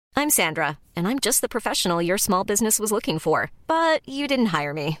I'm Sandra, and I'm just the professional your small business was looking for. But you didn't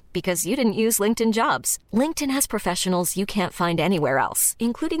hire me because you didn't use LinkedIn Jobs. LinkedIn has professionals you can't find anywhere else,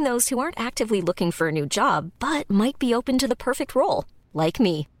 including those who aren't actively looking for a new job, but might be open to the perfect role, like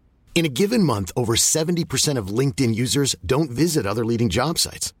me. In a given month, over 70% of LinkedIn users don't visit other leading job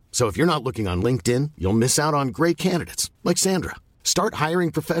sites. So if you're not looking on LinkedIn, you'll miss out on great candidates like Sandra. Start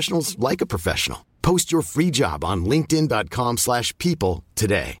hiring professionals like a professional. Post your free job on linkedin.com/people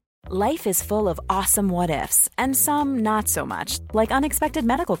today. Life is full of awesome what-ifs, and some not so much, like unexpected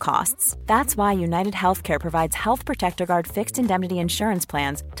medical costs. That's why United Healthcare provides Health Protector Guard fixed indemnity insurance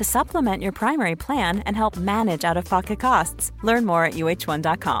plans to supplement your primary plan and help manage out-of-pocket costs. Learn more at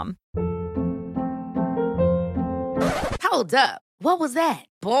uh1.com. Hold up. What was that?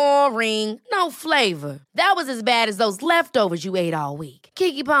 Boring. No flavor. That was as bad as those leftovers you ate all week.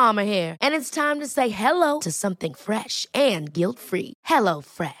 Keke Palmer here, and it's time to say hello to something fresh and guilt-free. Hello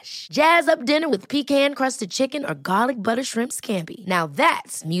Fresh. Jazz up dinner with pecan-crusted chicken or garlic butter shrimp scampi. Now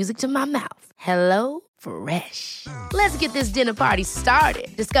that's music to my mouth. Hello Fresh. Let's get this dinner party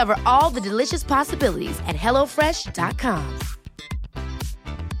started. Discover all the delicious possibilities at hellofresh.com.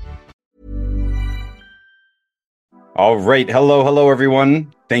 All right. Hello,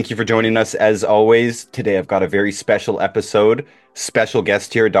 everyone. Thank you for joining us as always. Today I've got a very special episode. Special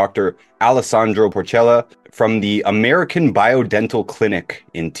guest here, Dr. Alessandro Porcella from the American Biodental Clinic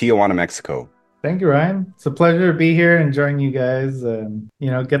in Tijuana, Mexico. Thank you, Ryan. It's a pleasure to be here and join you guys and,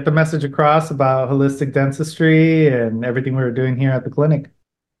 get the message across about holistic dentistry and everything we're doing here at the clinic.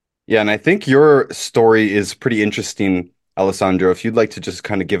 Yeah, and I think your story is pretty interesting, Alessandro. If you'd like to just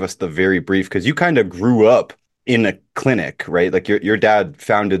kind of give us the very brief, because you kind of grew up in a clinic, right? Like your dad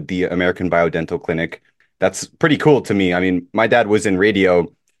founded the American Biodental Clinic. That's pretty cool to me. I mean, my dad was in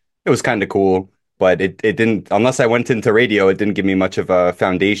radio. It was kind of cool, but it didn't, unless I went into radio, it didn't give me much of a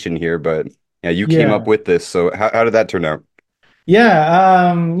foundation here. But yeah, you came up with this. So how did that turn out?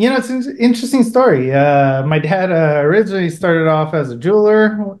 Yeah, it's an interesting story. My dad originally started off as a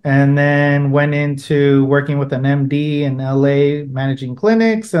jeweler and then went into working with an MD in LA, managing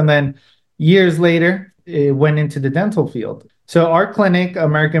clinics. And then years later, it went into the dental field. So our clinic,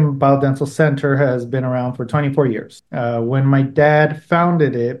 American Biodental Center, has been around for 24 years. When my dad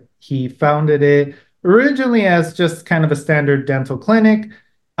founded it, he founded it originally as just kind of a standard dental clinic.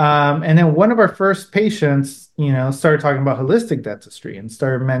 And then one of our first patients, started talking about holistic dentistry and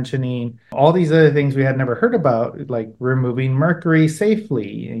started mentioning all these other things we had never heard about, like removing mercury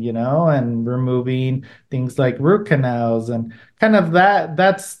safely, and removing things like root canals and kind of that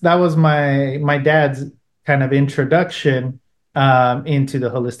was my dad's kind of introduction into the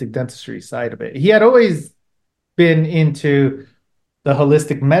holistic dentistry side of it. He had always been into the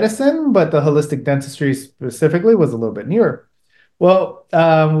holistic medicine, but the holistic dentistry specifically was a little bit newer. Well,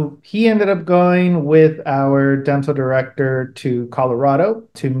 he ended up going with our dental director to Colorado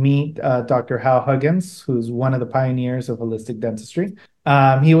to meet Dr. Hal Huggins, who's one of the pioneers of holistic dentistry.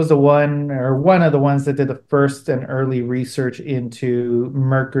 He was one of the ones that did the first and early research into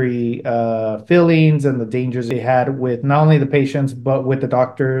mercury fillings and the dangers they had with not only the patients, but with the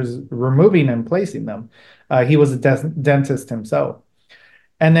doctors removing and placing them. He was a dentist himself.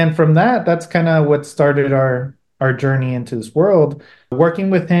 And then from that's kind of what started our journey into this world. Working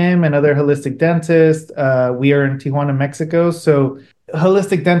with him and other holistic dentists, we are in Tijuana, Mexico. So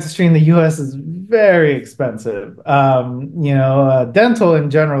holistic dentistry in the U.S. is very expensive. Dental in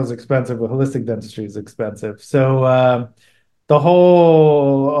general is expensive, but holistic dentistry is expensive. So a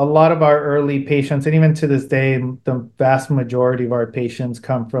lot of our early patients, and even to this day, the vast majority of our patients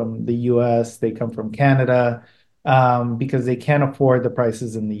come from the U.S. They come from Canada. Because they can't afford the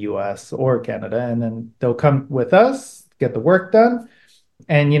prices in the US or Canada. And then they'll come with us, get the work done.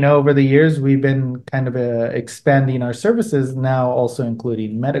 And, over the years, we've been kind of expanding our services, now also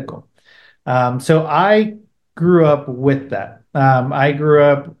including medical. So I grew up with that. I grew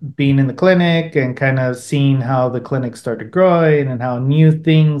up being in the clinic and kind of seeing how the clinic started growing and how new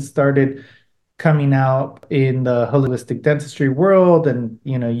things started coming out in the holistic dentistry world, and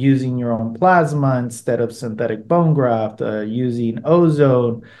using your own plasma instead of synthetic bone graft, using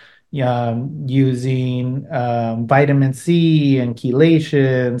ozone, using vitamin C and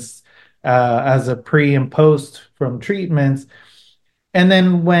chelations as a pre and post from treatments. And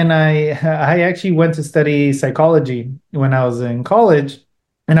then when I actually went to study psychology when I was in college,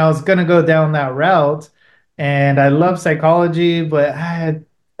 and I was going to go down that route, and I love psychology, but I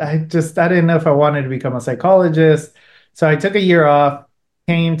didn't know if I wanted to become a psychologist. So I took a year off,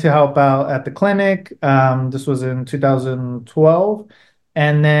 came to help out at the clinic. This was in 2012.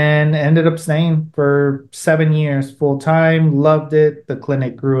 and then ended up staying for 7 years full time. Loved it. The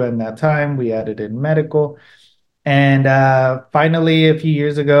clinic grew in that time. We added in medical. And finally, a few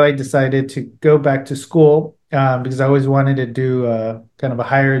years ago, I decided to go back to school because I always wanted to do kind of a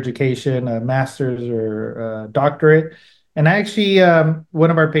higher education, a master's or a doctorate. And actually, one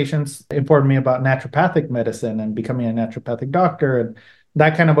of our patients informed me about naturopathic medicine and becoming a naturopathic doctor. And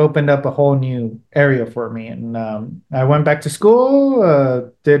that kind of opened up a whole new area for me. And I went back to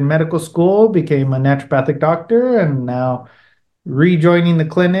school, did medical school, became a naturopathic doctor, and now rejoining the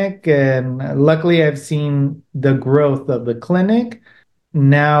clinic. And luckily, I've seen the growth of the clinic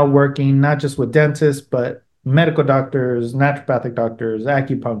now working not just with dentists, but medical doctors, naturopathic doctors,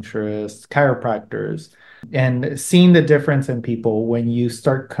 acupuncturists, chiropractors, and seeing the difference in people when you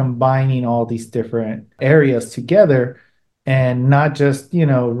start combining all these different areas together and not just,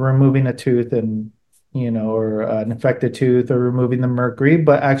 removing a tooth and, or an infected tooth or removing the mercury,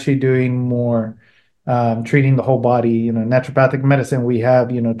 but actually doing more, treating the whole body. Naturopathic medicine, we have,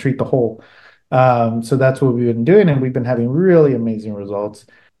 treat the whole. So that's what we've been doing, and we've been having really amazing results.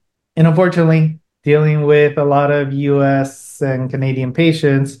 And unfortunately, dealing with a lot of US and Canadian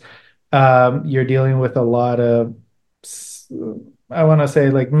patients, you're dealing with a lot of, I want to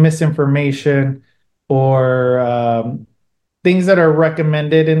say, like misinformation or things that are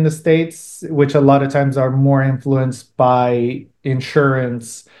recommended in the States, which a lot of times are more influenced by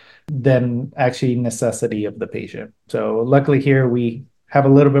insurance than actually necessity of the patient. So luckily here we have a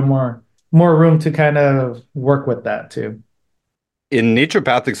little bit more room to kind of work with that too. In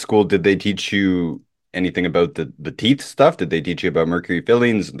naturopathic school, did they teach you anything about the teeth stuff? Did they teach you about mercury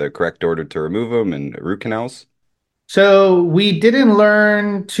fillings, the correct order to remove them, and root canals? So we didn't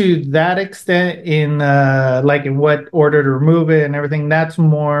learn to that extent in like in what order to remove it and everything. That's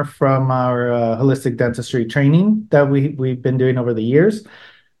more from our holistic dentistry training that we've been doing over the years.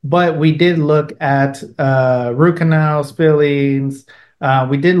 But we did look at root canals, fillings.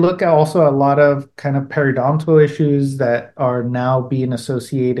 We did look at also a lot of kind of periodontal issues that are now being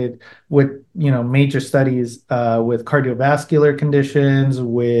associated with, major studies with cardiovascular conditions,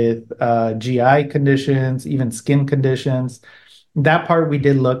 with GI conditions, even skin conditions. That part we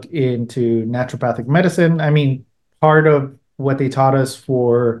did look into naturopathic medicine. I mean, part of what they taught us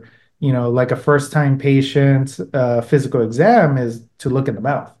for, like a first time patient physical exam is to look in the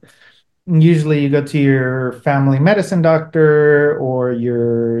mouth. Usually you go to your family medicine doctor or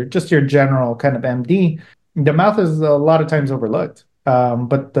your general kind of MD. The mouth is a lot of times overlooked.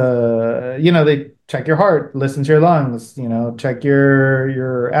 But they check your heart, listen to your lungs, check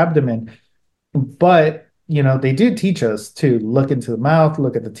your abdomen. But, they do teach us to look into the mouth,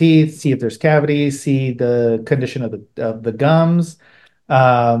 look at the teeth, see if there's cavities, see the condition of the gums,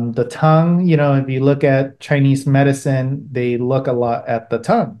 the tongue. If you look at Chinese medicine, they look a lot at the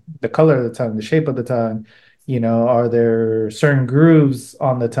tongue, the color of the tongue, the shape of the tongue. Are there certain grooves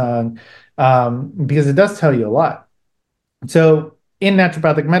on the tongue? Because it does tell you a lot. So in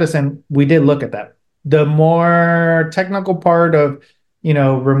naturopathic medicine, we did look at that. The more technical part of,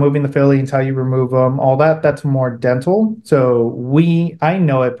 removing the fillings, how you remove them, all that, that's more dental. So I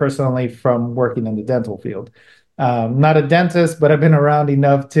know it personally from working in the dental field. Not a dentist, but I've been around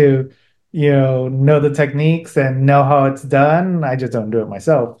enough to, know the techniques and know how it's done. I just don't do it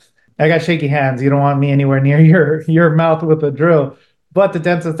myself. I got shaky hands. You don't want me anywhere near your mouth with a drill. But the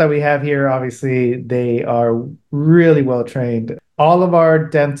dentists that we have here, obviously, they are really well trained. All of our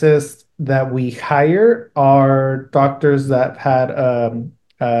dentists that we hire are doctors that had,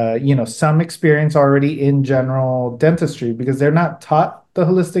 some experience already in general dentistry because they're not taught the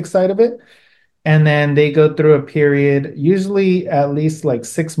holistic side of it. And then they go through a period, usually at least like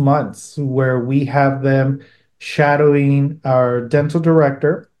 6 months, where we have them shadowing our dental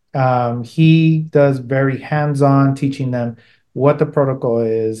director. He does very hands-on teaching them what the protocol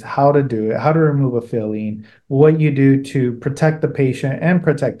is, how to do it, how to remove a filling, what you do to protect the patient and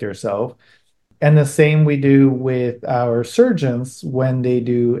protect yourself. And the same we do with our surgeons when they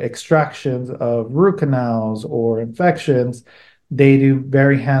do extractions of root canals or infections. They do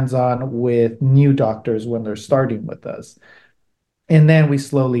very hands-on with new doctors when they're starting with us. And then we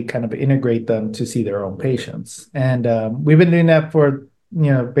slowly kind of integrate them to see their own patients. And we've been doing that for,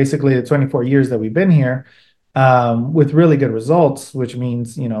 basically the 24 years that we've been here, with really good results, which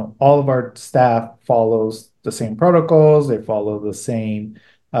means, all of our staff follows the same protocols. They follow the same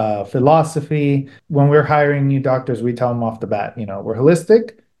philosophy. When we're hiring new doctors, we tell them off the bat, we're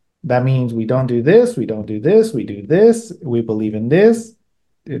holistic. That means we don't do this, we don't do this, we do this, we believe in this.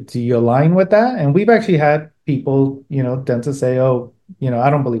 Do you align with that? And we've actually had people, dentists say, oh, I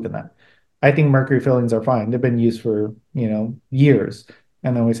don't believe in that. I think mercury fillings are fine. They've been used for, years.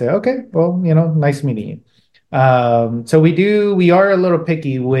 And then we say, okay, well, nice meeting you. So we are a little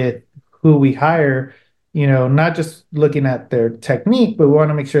picky with who we hire, not just looking at their technique, but we want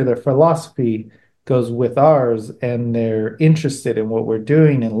to make sure their philosophy goes with ours and they're interested in what we're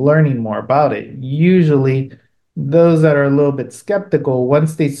doing and learning more about it. Usually, those that are a little bit skeptical,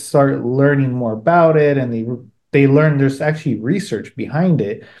 once they start learning more about it and they learn there's actually research behind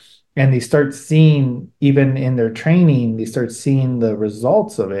it, and they start seeing, even in their training, they start seeing the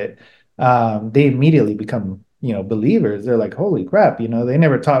results of it, they immediately become, believers. They're like, holy crap, they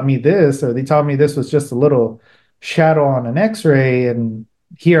never taught me this, or they taught me this was just a little shadow on an x-ray, and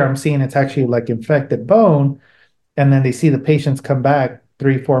here I'm seeing it's actually like infected bone. And then they see the patients come back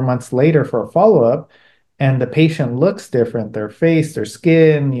 3, 4 months later for a follow-up, and the patient looks different, their face, their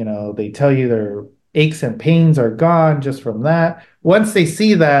skin, they tell you their aches and pains are gone just from that. Once they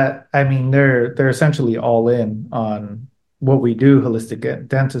see that, I mean, they're essentially all in on what we do, holistic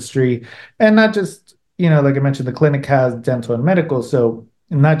dentistry. And not just, like I mentioned, the clinic has dental and medical, so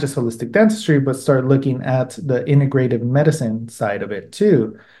not just holistic dentistry, but start looking at the integrative medicine side of it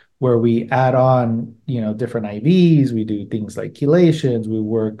too, where we add on, different IVs. We do things like chelations. We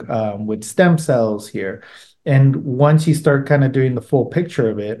work with stem cells here. And once you start kind of doing the full picture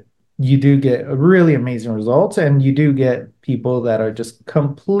of it, you do get really amazing results, and you do get people that are just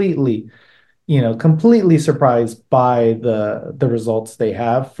completely surprised by the results they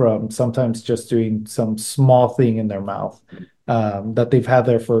have from sometimes just doing some small thing in their mouth that they've had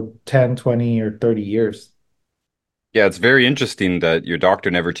there for 10, 20, or 30 years. Yeah, it's very interesting that your doctor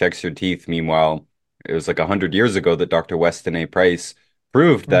never checks your teeth. Meanwhile, it was like 100 years ago that Dr. Weston A. Price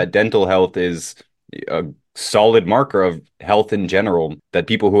proved that dental health is a solid marker of health in general, that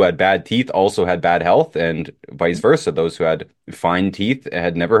people who had bad teeth also had bad health, and vice versa. Those who had fine teeth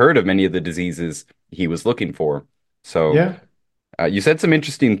had never heard of many of the diseases he was looking for. So, Yeah. you said some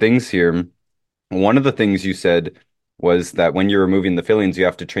interesting things here. One of the things you said was that when you're removing the fillings, you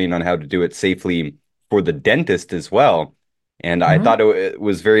have to train on how to do it safely for the dentist as well. And I thought Hmm. it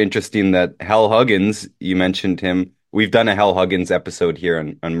was very interesting that Hal Huggins, you mentioned him. We've done a Hal Huggins episode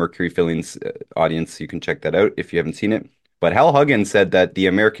here on Mercury Fillings, audience. You can check that out if you haven't seen it. But Hal Huggins said that the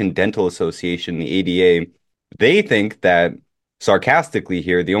American Dental Association, the ADA, they think that, sarcastically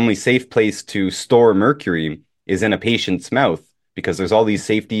here, the only safe place to store mercury is in a patient's mouth, because there's all these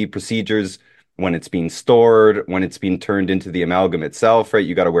safety procedures when it's being stored, when it's being turned into the amalgam itself, right?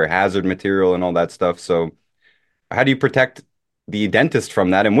 You got to wear hazard material and all that stuff. So how do you protect the dentist from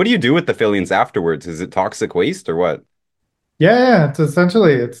that? And what do you do with the fillings afterwards? Is it toxic waste or what? Yeah,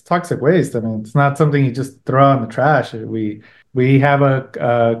 it's toxic waste. I mean, it's not something you just throw in the trash. We have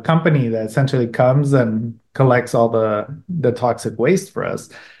a company that essentially comes and collects all the toxic waste for us.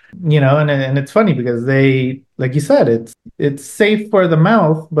 And it's funny because they, like you said, it's safe for the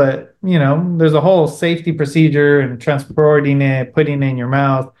mouth, but there's a whole safety procedure and transporting it, putting it in your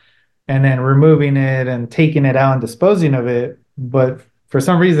mouth, and then removing it and taking it out and disposing of it. But for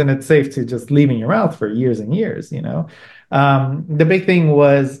some reason, it's safe to just leave in your mouth for years and years. The big thing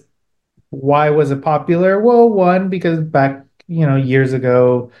was, why was it popular? Well, one, because back, years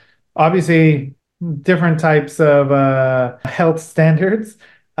ago, obviously different types of health standards,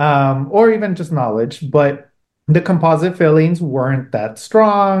 or even just knowledge, but the composite fillings weren't that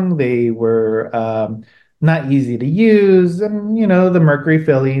strong. They were not easy to use. And, the mercury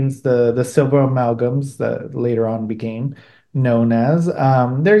fillings, the silver amalgams that later on became known as,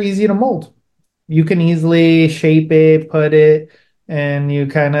 they're easy to mold. You can easily shape it, put it, and you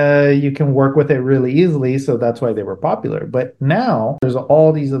can work with it really easily. So that's why they were popular. But now there's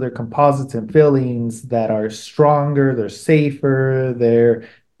all these other composites and fillings that are stronger, they're safer, they're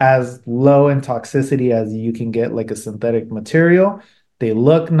as low in toxicity as you can get, like a synthetic material. They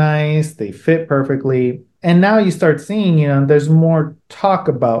look nice, they fit perfectly. And now you start seeing, there's more talk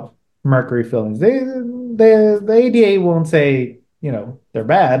about mercury fillings. The ADA won't say, they're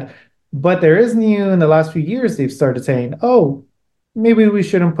bad, but there is new in the last few years, they've started saying, oh, maybe we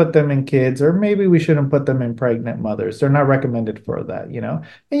shouldn't put them in kids, or maybe we shouldn't put them in pregnant mothers. They're not recommended for that. And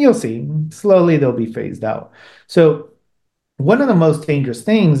you'll see slowly they'll be phased out. So one of the most dangerous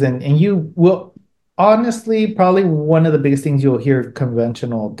things, and you will honestly, probably one of the biggest things you'll hear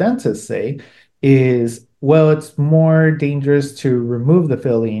conventional dentists say is, well, it's more dangerous to remove the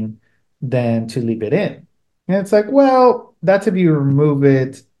filling than to leave it in. And it's like, well, that's if you remove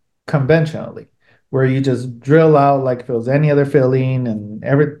it conventionally, where you just drill out like if it was any other filling, and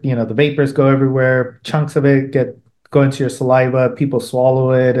the vapors go everywhere, chunks of it go into your saliva, people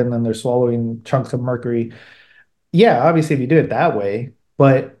swallow it, and then they're swallowing chunks of mercury. Yeah, obviously if you do it that way,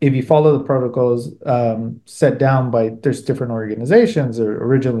 But if you follow the protocols set down by there's different organizations, or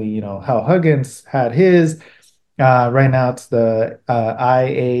originally, Hal Huggins had his. Right now, it's the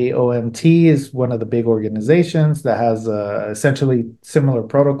IAOMT is one of the big organizations that has essentially similar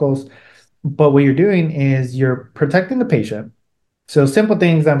protocols. But what you're doing is you're protecting the patient. So simple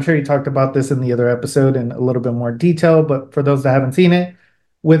things, I'm sure you talked about this in the other episode in a little bit more detail, but for those that haven't seen it,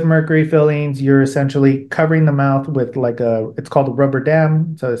 with mercury fillings, you're essentially covering the mouth with it's called a rubber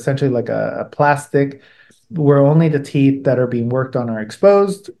dam. So essentially like a plastic where only the teeth that are being worked on are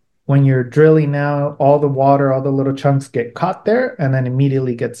exposed. When you're drilling now, all the water, all the little chunks get caught there and then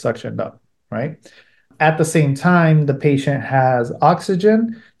immediately get suctioned up, right? At the same time, the patient has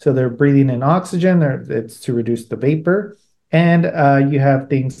oxygen. So they're breathing in oxygen. It's to reduce the vapor. And you have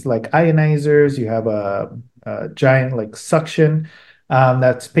things like ionizers. You have a giant like suction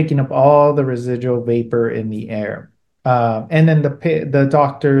that's picking up all the residual vapor in the air. And then the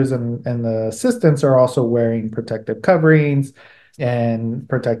doctors and the assistants are also wearing protective coverings and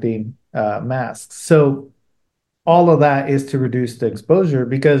protecting masks. So all of that is to reduce the exposure,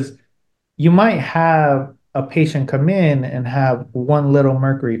 because you might have a patient come in and have one little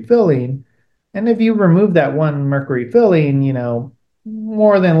mercury filling. And if you remove that one mercury filling,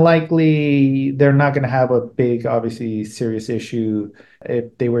 more than likely they're not going to have a big, obviously serious issue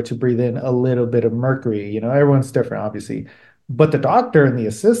if they were to breathe in a little bit of mercury. Everyone's different, obviously. But the doctor and the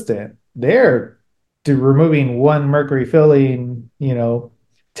assistant, they're removing one mercury filling,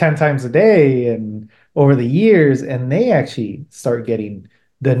 10 times a day and over the years, and they actually start getting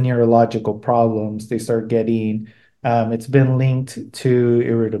the neurological problems. They start getting, it's been linked to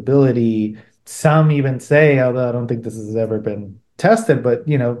irritability. Some even say, although I don't think this has ever been tested, but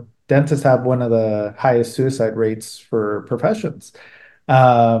dentists have one of the highest suicide rates for professions.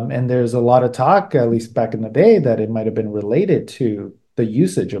 And there's a lot of talk, at least back in the day, that it might have been related to the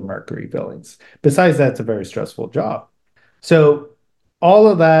usage of mercury fillings. Besides that, it's a very stressful job. So all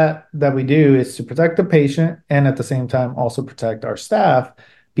of that we do is to protect the patient and at the same time also protect our staff,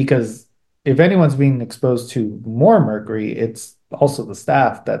 because if anyone's being exposed to more mercury, it's also the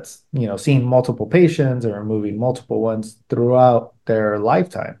staff that's, seeing multiple patients and removing multiple ones throughout their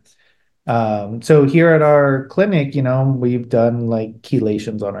lifetime. So here at our clinic, we've done like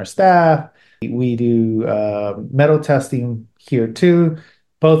chelations on our staff. We do metal testing here too,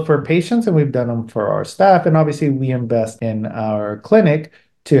 both for patients, and we've done them for our staff. And obviously we invest in our clinic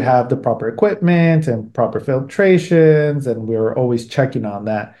to have the proper equipment and proper filtrations, and we're always checking on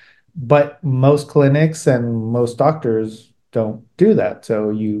that. But most clinics and most doctors don't do that. So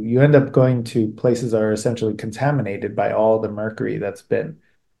you end up going to places that are essentially contaminated by all the mercury that's been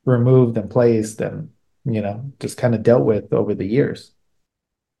removed and placed and, just kind of dealt with over the years.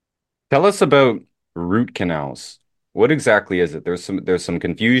 Tell us about root canals. What exactly is it? There's some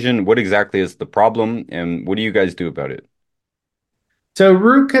confusion. What exactly is the problem, and what do you guys do about it? So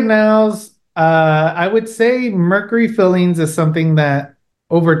root canals, I would say mercury fillings is something that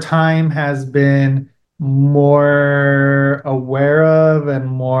over time has been more aware of and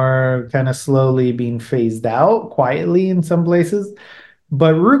more kind of slowly being phased out quietly in some places.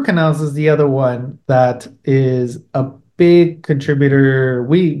 But root canals is the other one that is a big contributor,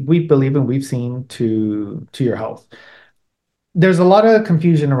 we believe, and we've seen to your health. There's a lot of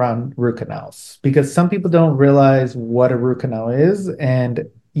confusion around root canals because some people don't realize what a root canal is. And,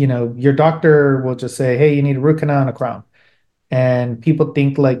 your doctor will just say, hey, you need a root canal and a crown. And people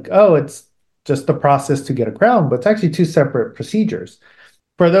think like, oh, it's just the process to get a crown, but it's actually two separate procedures.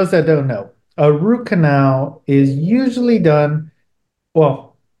 For those that don't know, a root canal is usually done,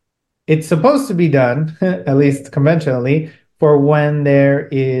 well, it's supposed to be done, at least conventionally, for when there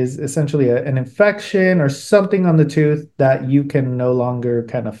is essentially an infection or something on the tooth that you can no longer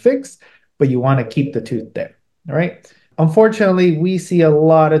kind of fix, but you want to keep the tooth there. All right. Unfortunately, we see a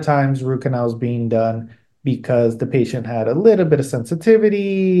lot of times root canals being done because the patient had a little bit of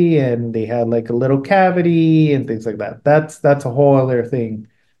sensitivity and they had like a little cavity and things like that. That's a whole other thing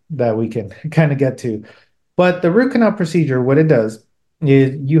that we can kind of get to. But the root canal procedure, what it does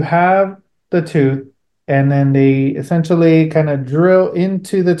is you have the tooth and then they essentially kind of drill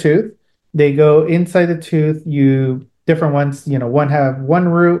into the tooth. They go inside the tooth. Different ones, one have one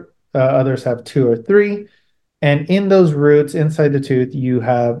root, others have two or three. And in those roots inside the tooth, you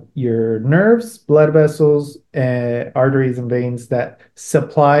have your nerves, blood vessels, arteries, and veins that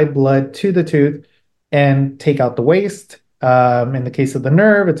supply blood to the tooth and take out the waste. In the case of the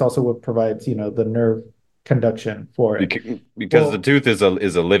nerve, it's also what provides, the nerve conduction for it. Because the tooth is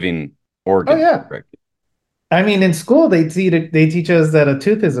a living organ. Oh yeah. Correct? I mean, in school they teach us that a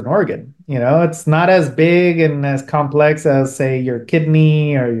tooth is an organ. You know, it's not as big and as complex as, say, your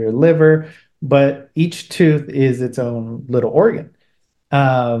kidney or your liver, but each tooth is its own little organ.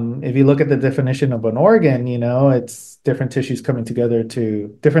 If you look at the definition of an organ, you know, it's different types of tissues coming together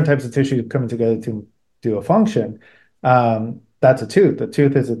to do a function. That's a tooth. A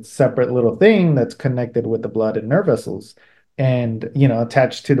tooth is a separate little thing that's connected with the blood and nerve vessels and, you know,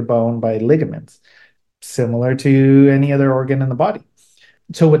 attached to the bone by ligaments, similar to any other organ in the body.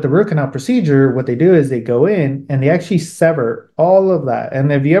 So with the root canal procedure, what they do is they go in and they actually sever all of that.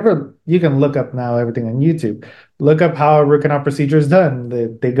 And if you ever, you can look up now everything on YouTube, look up how a root canal procedure is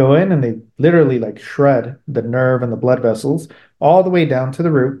done. They go in and they literally like shred the nerve and the blood vessels all the way down to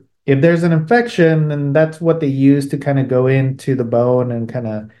the root. If there's an infection, then that's what they use to kind of go into the bone and kind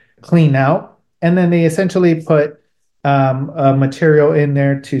of clean out. And then they essentially put a material in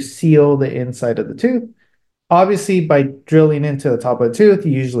there to seal the inside of the tooth. Obviously, by drilling into the top of the tooth,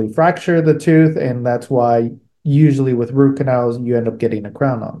 you usually fracture the tooth, and that's why usually with root canals, you end up getting a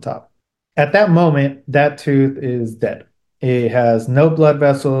crown on top. At that moment, that tooth is dead. It has no blood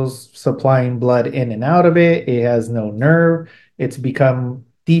vessels supplying blood in and out of it. It has no nerve. It's become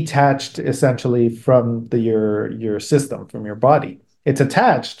detached essentially from your system, from your body. It's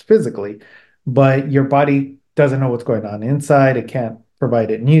attached physically, but your body doesn't know what's going on inside. It can't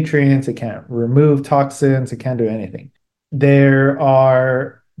provide it nutrients. It can't remove toxins. It can't do anything. There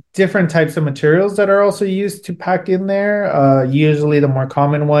are different types of materials that are also used to pack in there. Usually, the more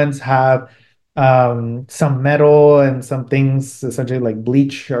common ones have some metal and some things, essentially like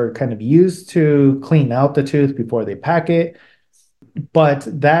bleach, are kind of used to clean out the tooth before they pack it. But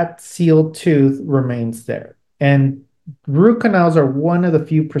that sealed tooth remains there. And root canals are one of the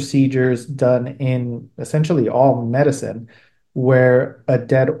few procedures done in essentially all medicine where a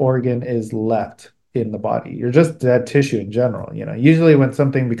dead organ is left in the body. You're just dead tissue in general. You know, usually when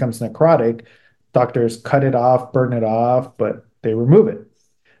something becomes necrotic, doctors cut it off, burn it off, but they remove it.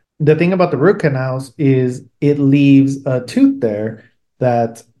 The thing about the root canals is it leaves a tooth there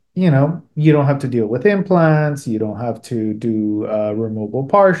that, you know, you don't have to deal with implants, you don't have to do removable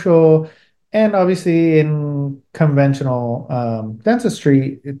partial. And obviously, in conventional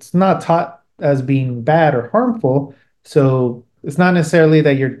dentistry, it's not taught as being bad or harmful. So it's not necessarily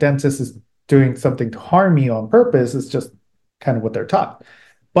that your dentist is doing something to harm you on purpose. It's just kind of what they're taught.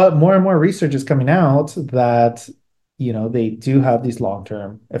 But more and more research is coming out that, you know, they do have these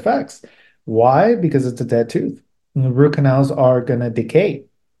long-term effects. Why? Because it's a dead tooth. And the root canals are going to decay.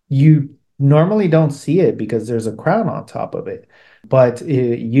 You normally don't see it because there's a crown on top of it. But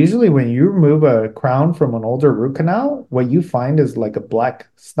usually when you remove a crown from an older root canal, what you find is like a black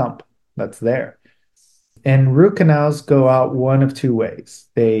stump that's there. And root canals go out one of two ways.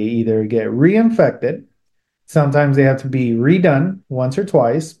 They either get reinfected, sometimes they have to be redone once or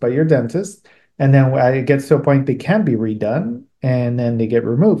twice by your dentist, and then it gets to a point they can be redone, and then they get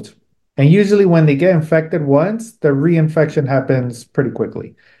removed. And usually when they get infected once, the reinfection happens pretty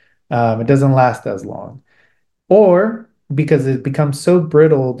quickly. It doesn't last as long. Or because it becomes so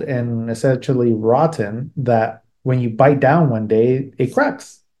brittled and essentially rotten that when you bite down one day, it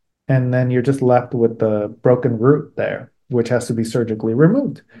cracks. And then you're just left with the broken root there, which has to be surgically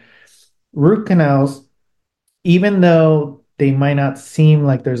removed. Root canals, even though they might not seem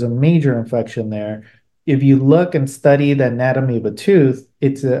like there's a major infection there, if you look and study the anatomy of a tooth,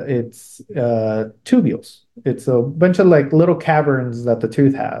 it's tubules. It's a bunch of like little caverns that the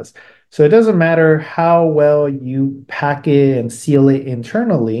tooth has. So it doesn't matter how well you pack it and seal it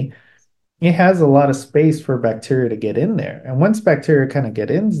internally, it has a lot of space for bacteria to get in there. And once bacteria kind of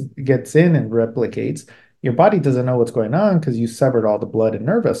gets in and replicates, your body doesn't know what's going on because you severed all the blood and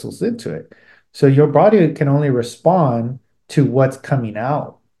nerve vessels into it. So your body can only respond to what's coming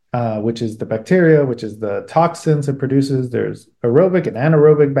out, which is the bacteria, which is the toxins it produces. There's aerobic and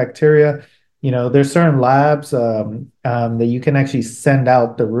anaerobic bacteria. You know, there's certain labs that you can actually send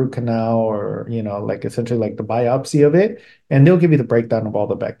out the root canal or, you know, like essentially like the biopsy of it, and they'll give you the breakdown of all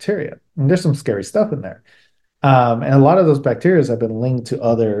the bacteria. And there's some scary stuff in there. And a lot of those bacteria have been linked to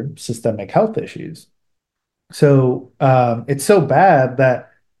other systemic health issues. So it's so bad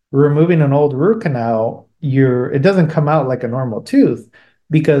that removing an old root canal, it doesn't come out like a normal tooth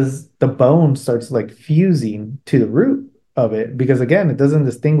because the bone starts like fusing to the root of it, because again, it doesn't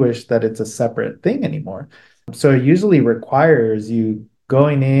distinguish that it's a separate thing anymore. So it usually requires you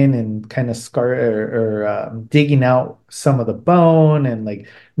going in and kind of digging out some of the bone and like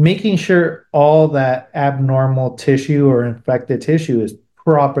making sure all that abnormal tissue or infected tissue is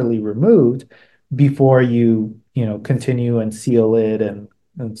properly removed before you know, continue and seal it and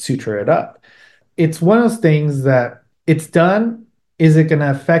suture it up. it's one of those things that it's done. Is it going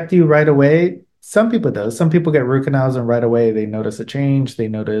to affect you right away? Some people do. Some people get root canals and right away they notice a change. They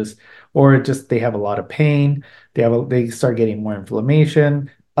notice, or just they have a lot of pain. They start getting more inflammation.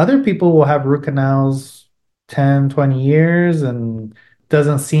 Other people will have root canals 10, 20 years and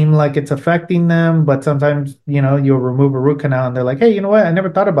doesn't seem like it's affecting them. But sometimes, you'll remove a root canal and they're like, hey, you know what? I never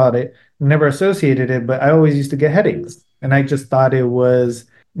thought about it, never associated it, but I always used to get headaches. And I just thought it was,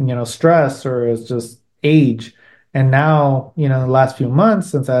 stress or it's just age. And now, in the last few months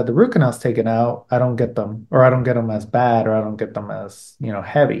since I had the root canals taken out, I don't get them, or I don't get them as bad, or I don't get them as,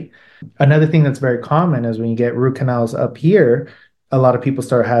 heavy. Another thing that's very common is when you get root canals up here, a lot of people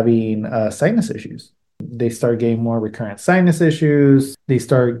start having sinus issues. They start getting more recurrent sinus issues. They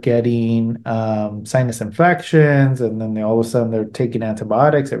start getting sinus infections, and then all of a sudden they're taking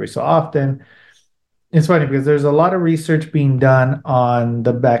antibiotics every so often. It's funny because there's a lot of research being done on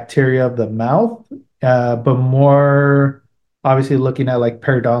the bacteria of the mouth, but more obviously looking at like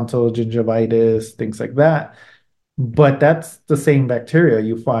periodontal gingivitis, things like that. But that's the same bacteria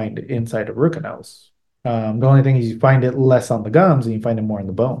you find inside of root canals. The only thing is you find it less on the gums and you find it more in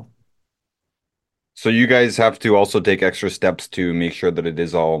the bone. So you guys have to also take extra steps to make sure that it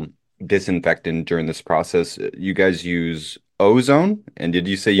is all disinfectant during this process. You guys use ozone, and did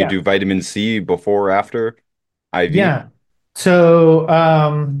you say you Yeah. do vitamin C before or after IV? Yeah. So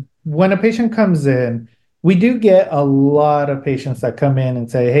when a patient comes in, we do get a lot of patients that come in and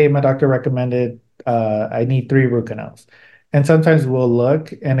say, hey, my doctor recommended I need 3 root canals. And sometimes we'll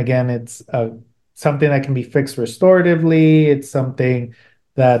look, and again, it's something that can be fixed restoratively. It's something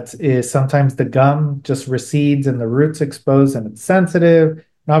that is sometimes the gum just recedes and the root's exposed and it's sensitive.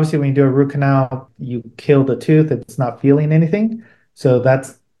 And obviously, when you do a root canal, you kill the tooth, it's not feeling anything. So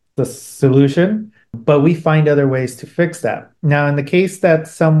that's the solution, but we find other ways to fix that. Now, in the case that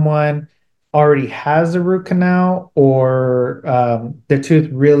someone already has a root canal or the tooth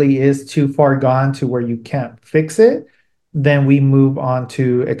really is too far gone to where you can't fix it, then we move on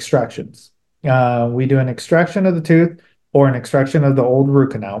to extractions. We do an extraction of the tooth or an extraction of the old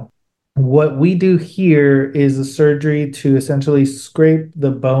root canal. What we do here is a surgery to essentially scrape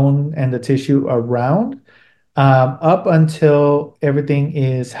the bone and the tissue around up until everything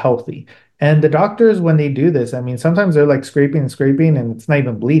is healthy. And the doctors, when they do this, I mean, sometimes they're like scraping and scraping, and it's not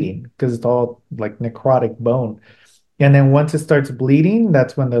even bleeding because it's all like necrotic bone. And then once it starts bleeding,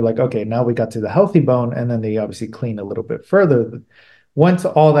 that's when they're like, okay, now we got to the healthy bone. And then they obviously clean a little bit further. Once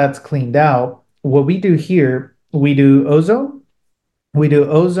all that's cleaned out, what we do here, we do ozone. We do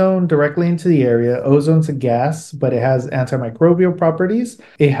ozone directly into the area. Ozone's a gas, but it has antimicrobial properties.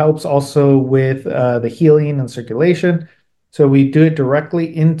 It helps also with the healing and circulation. So we do it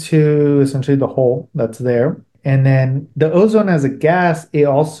directly into essentially the hole that's there. And then the ozone as a gas, it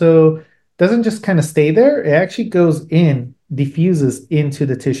also doesn't just kind of stay there. It actually goes in, diffuses into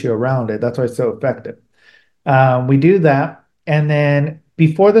the tissue around it. That's why it's so effective. We do that. And then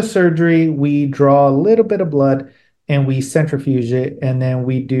before the surgery, we draw a little bit of blood and we centrifuge it. And then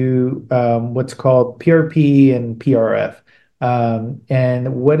we do what's called PRP and PRF.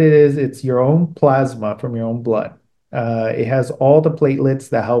 And what it is, it's your own plasma from your own blood. It has all the platelets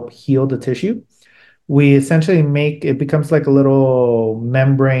that help heal the tissue. We essentially make it becomes like a little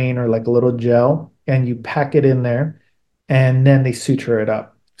membrane or like a little gel, and you pack it in there, and then they suture it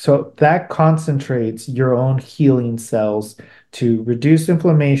up. So that concentrates your own healing cells to reduce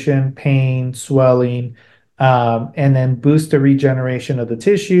inflammation, pain, swelling, and then boost the regeneration of the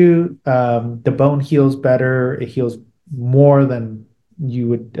tissue. The bone heals better. It heals more than you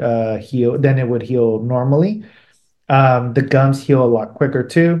would than it would heal normally. The gums heal a lot quicker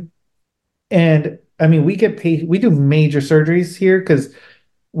too. And I mean, we do major surgeries here because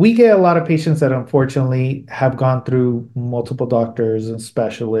we get a lot of patients that unfortunately have gone through multiple doctors and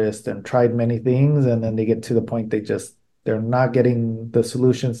specialists and tried many things, and then they get to the point they're not getting the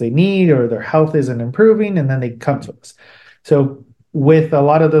solutions they need, or their health isn't improving, and then they come to us. So with a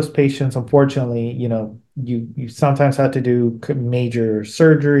lot of those patients, unfortunately, you sometimes have to do major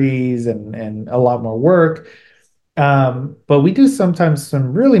surgeries and a lot more work. But we do sometimes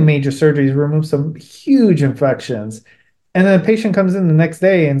some really major surgeries, remove some huge infections. And then the patient comes in the next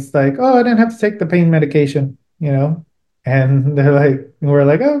day and it's like, oh, I didn't have to take the pain medication. And we're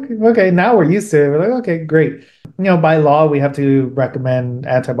like, oh, okay, now we're used to it. We're like, okay, great. By law, we have to recommend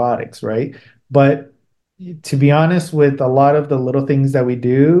antibiotics, right? But to be honest, with a lot of the little things that we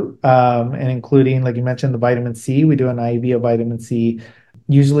do, and including, like you mentioned, the vitamin C, we do an IV of vitamin C,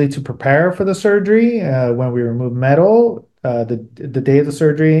 usually to prepare for the surgery when we remove metal, the day of the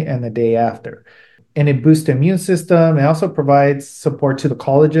surgery and the day after. and it boosts the immune system. It also provides support to the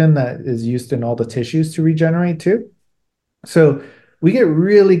collagen that is used in all the tissues to regenerate too. So we get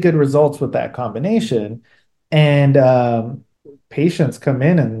really good results with that combination. And patients come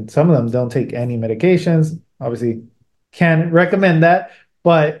in and some of them don't take any medications. Obviously, can't recommend that,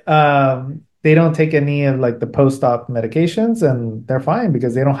 but they don't take any of like the post-op medications and they're fine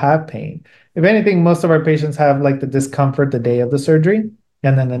because they don't have pain. If anything, most of our patients have like the discomfort the day of the surgery,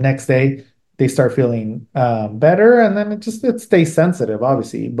 and then the next day they start feeling better, and then it stays sensitive,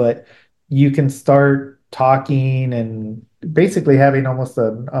 obviously, but you can start talking and basically having almost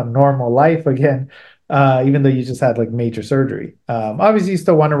a normal life again, even though you just had like major surgery. Obviously, you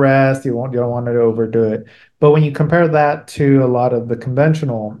still want to rest. You don't want to overdo it. But when you compare that to a lot of the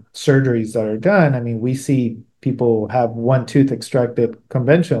conventional surgeries that are done, I mean, we see people have one tooth extracted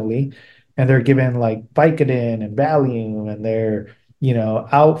conventionally, and they're given like Vicodin and Valium, and they're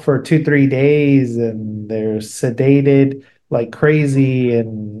out for 2 3 days, and they're sedated like crazy,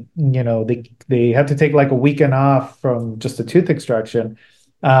 and they have to take like a weekend off from just a tooth extraction.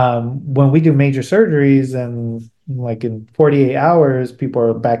 When we do major surgeries and like in 48 hours, people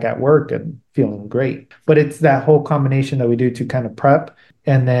are back at work and feeling great. But it's that whole combination that we do to kind of prep,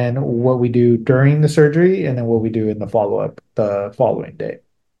 and then what we do during the surgery, and then what we do in the follow-up the following day.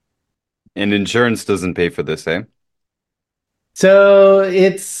 And insurance doesn't pay for this, eh? So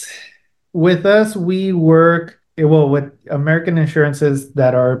it's with us, we work well with American insurances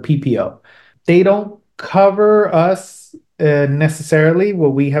that are PPO. They don't cover us necessarily.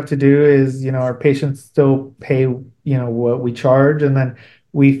 What we have to do is, our patients still pay, what we charge, and then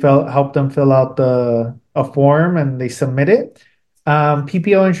we help them fill out a form and they submit it.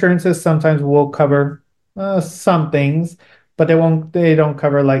 PPO insurances sometimes will cover some things, but they don't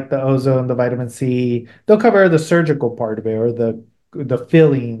cover like the ozone, the vitamin C. They'll cover the surgical part of it or the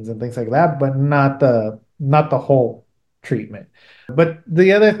fillings and things like that, but not the whole treatment. But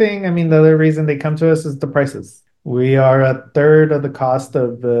the other thing, I mean, the other reason they come to us is the prices. We are a third of the cost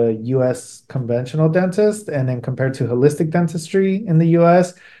of the US conventional dentist, and then compared to holistic dentistry in the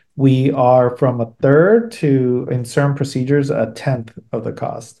US, we are from a third to, in certain procedures, a tenth of the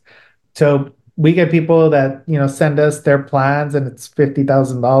cost. So we get people that, send us their plans and it's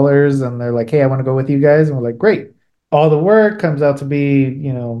 $50,000, and they're like, hey, I want to go with you guys. And we're like, great. All the work comes out to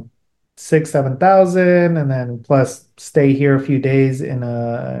be, 6 7 thousand, and then plus stay here a few days in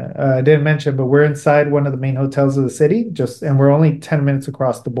I didn't mention, but we're inside one of the main hotels of the city, and we're only 10 minutes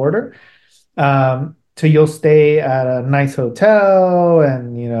across the border. So you'll stay at a nice hotel,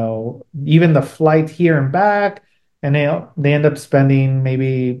 and even the flight here and back, and they end up spending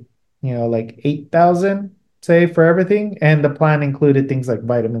maybe like 8,000, say, for everything, and the plan included things like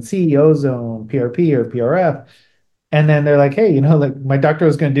vitamin C, ozone, PRP or PRF. And then they're like, hey, like my doctor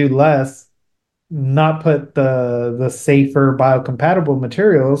was going to do less, not put the safer biocompatible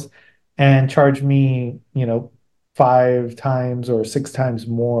materials, and charge me, 5 times or 6 times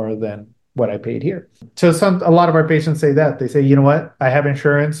more than what I paid here. So a lot of our patients say that. They say, you know what, I have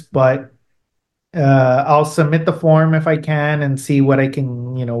insurance, but I'll submit the form if I can and see what I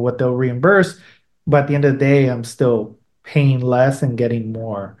can, what they'll reimburse. But at the end of the day, I'm still paying less and getting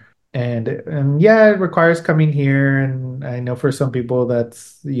more. And yeah, it requires coming here. And I know for some people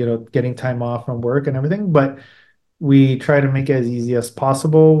that's, getting time off from work and everything, but we try to make it as easy as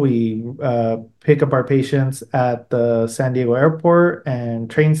possible. We pick up our patients at the San Diego airport and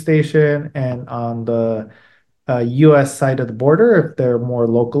train station, and on the US side of the border if they're more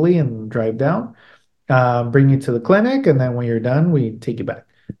locally, and drive down, bring you to the clinic, and then when you're done, we take you back.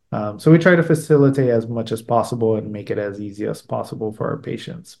 So we try to facilitate as much as possible and make it as easy as possible for our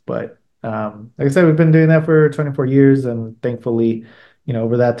patients. But like I said, we've been doing that for 24 years, and thankfully,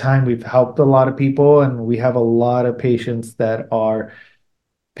 over that time, we've helped a lot of people, and we have a lot of patients that are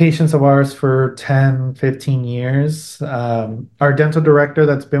patients of ours for 10, 15 years. Our dental director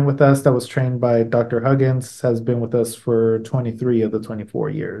that's been with us, that was trained by Dr. Huggins, has been with us for 23 of the 24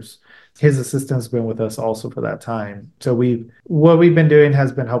 years. His assistant's been with us also for that time. So what we've been doing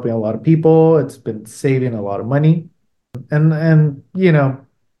has been helping a lot of people. It's been saving a lot of money. And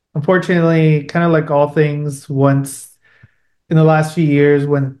unfortunately, kind of like all things, once in the last few years,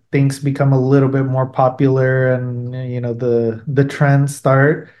 when things become a little bit more popular and the trends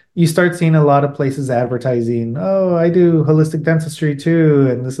you start seeing a lot of places advertising, oh, I do holistic dentistry too,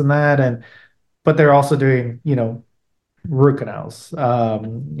 and this and that, but they're also doing root canals.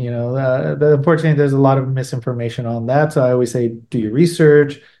 Unfortunately, there's a lot of misinformation on that. So I always say, do your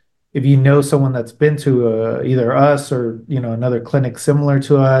research. If you know someone that's been to either us or another clinic similar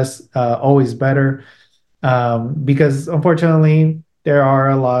to us, always better. Because unfortunately, there are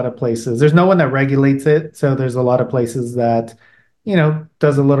a lot of places. There's no one that regulates it, so there's a lot of places that,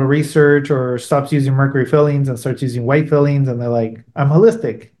 does a little research or stops using mercury fillings and starts using white fillings, and they're like, I'm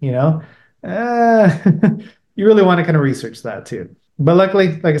holistic. Uh, you really want to kind of research that too. But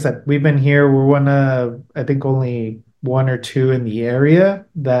luckily, like I said, we've been here. We're one of, I think, only one or two in the area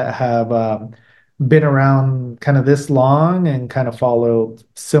that have been around kind of this long and kind of followed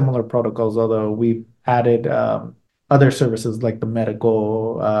similar protocols, although we've added other services like the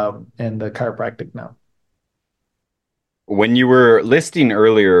medical and the chiropractic now. When you were listing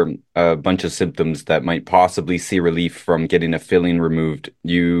earlier a bunch of symptoms that might possibly see relief from getting a filling removed,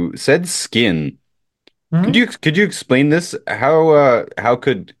 you said skin. Mhm. Could you explain this? How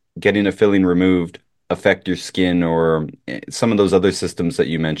could getting a filling removed affect your skin or some of those other systems that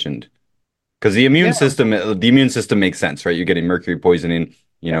you mentioned? Because Yeah. the immune system makes sense, right? You're getting mercury poisoning.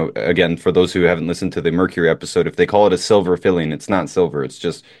 Again, for those who haven't listened to the mercury episode, if they call it a silver filling, it's not silver. It's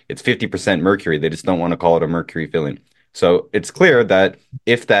 50% mercury. They just don't want to call it a mercury filling. So it's clear that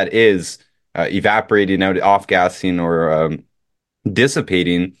if that is evaporating out, off gassing, or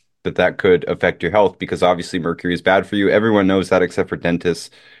dissipating, that could affect your health because obviously mercury is bad for you. Everyone knows that except for dentists,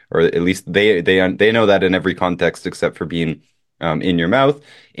 or at least they know that in every context except for being in your mouth.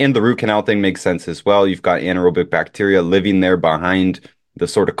 And the root canal thing makes sense as well. You've got anaerobic bacteria living there behind the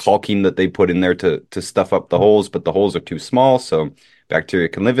sort of caulking that they put in there to stuff up the holes, but the holes are too small, so bacteria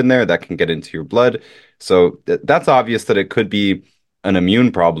can live in there. That can get into your blood. So that's obvious that it could be an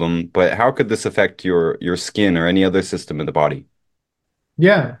immune problem. But how could this affect your skin or any other system in the body?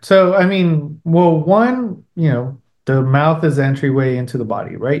 Yeah. So, I mean, well, one, the mouth is the entryway into the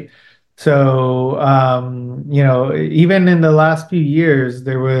body, right? So, even in the last few years,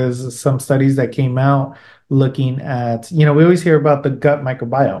 there was some studies that came out looking at, we always hear about the gut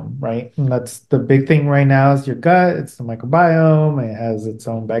microbiome, right? And that's the big thing right now is your gut. It's the microbiome. It has its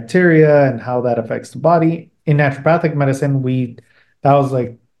own bacteria and how that affects the body. In naturopathic medicine, that was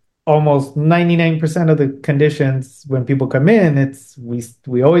like almost 99% of the conditions when people come in, it's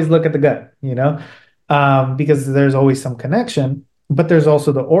we always look at the gut, because there's always some connection, but there's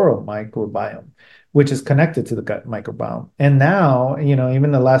also the oral microbiome, which is connected to the gut microbiome. And now,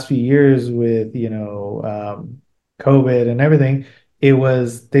 even the last few years with, COVID and everything,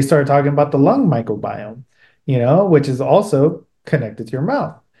 they started talking about the lung microbiome, which is also connected to your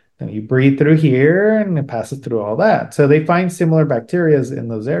mouth. And you breathe through here and it passes through all that. So they find similar bacterias in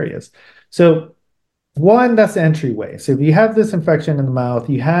those areas. So one, that's the entryway. So if you have this infection in the mouth,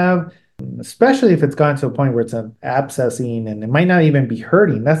 you have, especially if it's gone to a point where it's an abscessing and it might not even be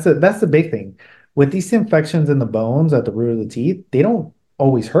hurting. That's the big thing. With these infections in the bones at the root of the teeth, they don't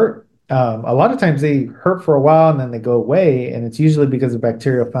always hurt. A lot of times they hurt for a while and then they go away, and it's usually because the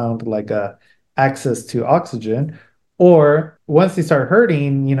bacteria found like a access to oxygen. Or once they start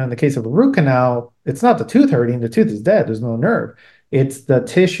hurting, in the case of a root canal, it's not the tooth hurting, the tooth is dead, there's no nerve. It's the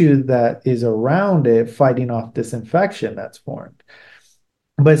tissue that is around it fighting off this infection that's formed.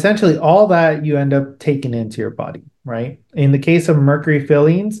 But essentially, all that you end up taking into your body, right? In the case of mercury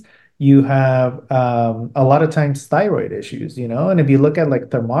fillings, you have a lot of times thyroid issues, and if you look at like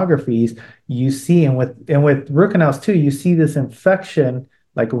thermographies, you see, and with root canals too, you see this infection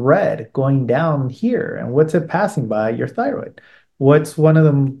like red going down here, and what's it passing by? Your thyroid. What's one of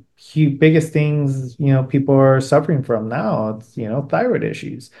the biggest things people are suffering from now? It's thyroid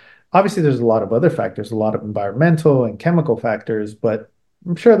issues. Obviously, there's a lot of other factors, a lot of environmental and chemical factors, but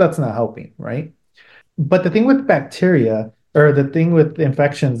I'm sure that's not helping, right? But the thing with bacteria, or the thing with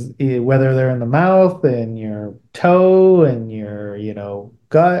infections, whether they're in the mouth and your toe and your,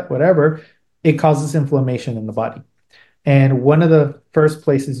 gut, whatever, it causes inflammation in the body. And one of the first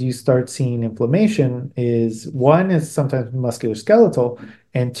places you start seeing inflammation is, one is sometimes musculoskeletal,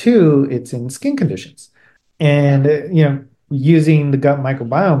 and two, it's in skin conditions. And using the gut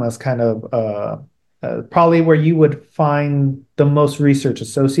microbiome as kind of probably where you would find the most research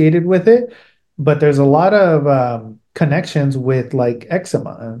associated with it. But there's a lot of connections with like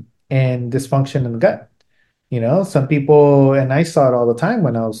eczema and dysfunction in the gut. Some people, and I saw it all the time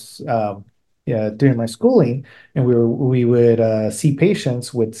when I was yeah, during my schooling, and we would see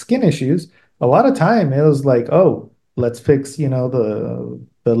patients with skin issues. A lot of time it was like, oh, let's fix, the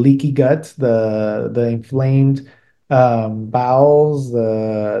leaky gut, the inflamed bowels,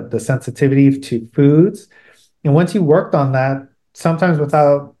 the sensitivity to foods. And once you worked on that, sometimes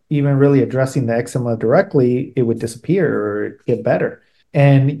without even really addressing the eczema directly, it would disappear or get better.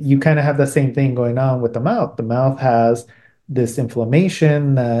 And you kind of have the same thing going on with the mouth. The mouth has this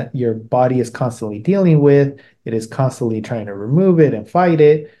inflammation that your body is constantly dealing with. It is constantly trying to remove it and fight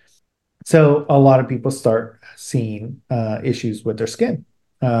it. So a lot of people start seeing issues with their skin.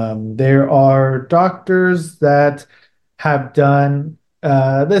 There are doctors that have done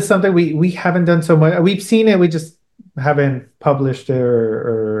this is something we haven't done so much. We've seen it, we just haven't published it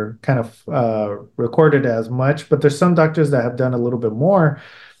or kind of recorded as much. But there's some doctors that have done a little bit more,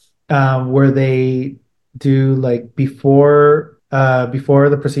 where they do like before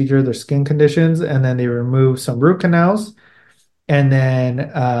the procedure, their skin conditions, and then they remove some root canals, and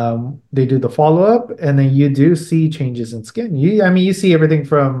then they do the follow-up, and then you do see changes in skin. I mean, you see everything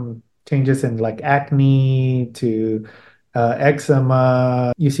from changes in like acne to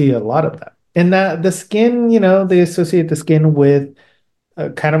eczema. You see a lot of that. And that the skin, they associate the skin with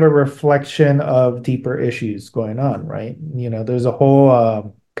kind of a reflection of deeper issues going on, right? There's a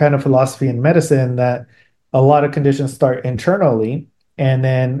whole kind of philosophy in medicine that a lot of conditions start internally, and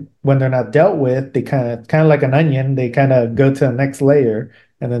then when they're not dealt with, they kind of like an onion, they kind of go to the next layer,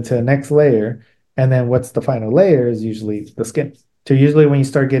 and then to the next layer, and then what's the final layer is usually the skin. So usually when you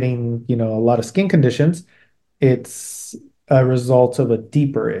start getting, a lot of skin conditions, it's a result of a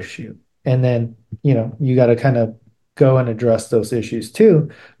deeper issue. And then, you got to kind of go and address those issues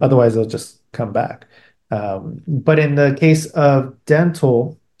too. Otherwise, they'll just come back. But in the case of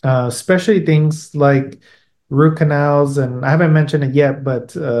dental, especially things like root canals, and I haven't mentioned it yet, but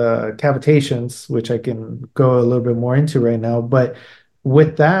cavitations, which I can go a little bit more into right now. But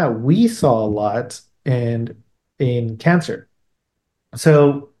with that, we saw a lot in cancer.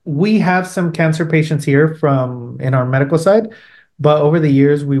 So we have some cancer patients here from in our medical side, but over the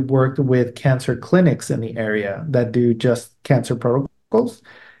years, we've worked with cancer clinics in the area that do just cancer protocols.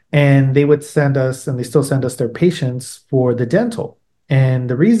 And they would send us, and they still send us their patients for the dental. And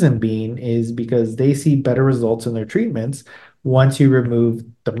the reason being is because they see better results in their treatments once you remove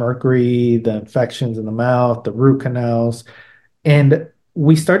the mercury, the infections in the mouth, the root canals. And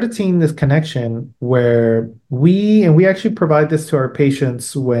we started seeing this connection where we actually provide this to our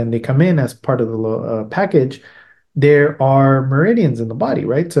patients when they come in as part of the package. There are meridians in the body,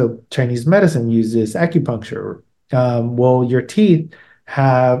 right? So Chinese medicine uses acupuncture. Well, your teeth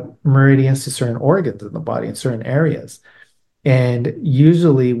have meridians to certain organs in the body in certain areas. And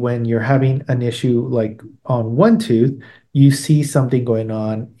usually when you're having an issue like on one tooth, you see something going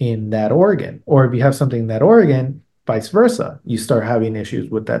on in that organ. Or if you have something in that organ, vice versa, you start having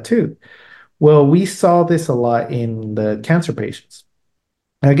issues with that tooth. Well, we saw this a lot in the cancer patients.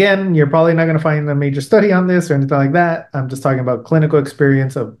 Again, you're probably not going to find a major study on this or anything like that. I'm just talking about clinical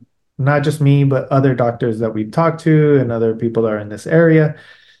experience of not just me, but other doctors that we've talked to and other people that are in this area.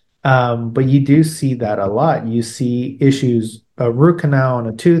 But you do see that a lot. You see issues, a root canal on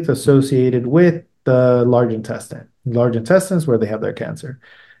a tooth associated with the large intestine. Large intestines where they have their cancer.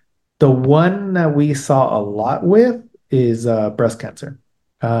 The one that we saw a lot with is breast cancer.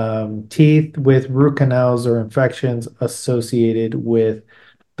 Teeth with root canals or infections associated with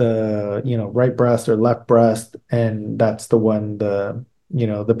the right breast or left breast, and that's the one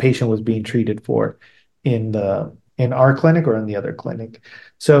the patient was being treated for in our clinic or in the other clinic.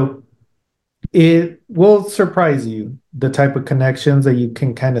 So it will surprise you the type of connections that you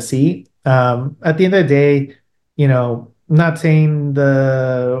can kind of see. At the end of the day, not saying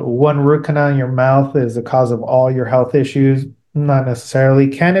the one root canal in your mouth is the cause of all your health issues, not necessarily.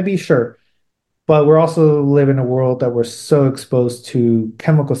 Can it be? Sure. But we're also live in a world that we're so exposed to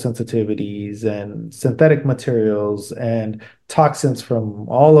chemical sensitivities and synthetic materials and toxins from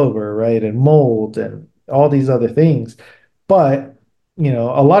all over, right? And mold and all these other things. But,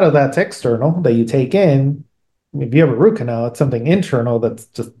 a lot of that's external that you take in. If you have a root canal, it's something internal that's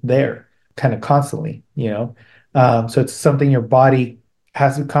just there kind of constantly. So it's something your body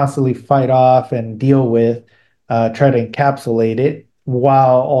has to constantly fight off and deal with, try to encapsulate it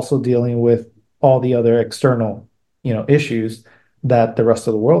while also dealing with all the other external, issues that the rest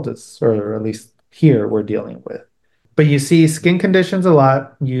of the world is, or at least here we're dealing with. But you see skin conditions a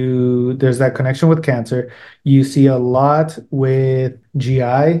lot. There's that connection with cancer. You see a lot with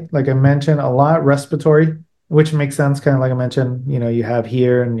GI, like I mentioned, a lot respiratory, which makes sense, kind of like I mentioned, you have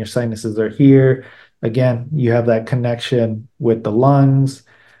here and your sinuses are here. Again, you have that connection with the lungs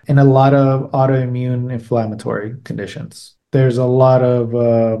and a lot of autoimmune inflammatory conditions. There's a lot of,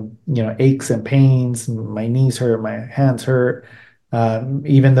 aches and pains. My knees hurt, my hands hurt.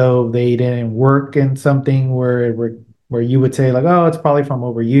 Even though they didn't work in something where you would say like, oh, it's probably from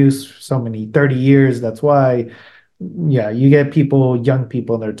overuse, so many 30 years. That's why, yeah, you get young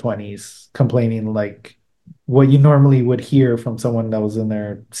people in their 20s complaining like what you normally would hear from someone that was in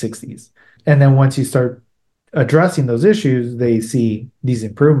their 60s. And then once you start addressing those issues, they see these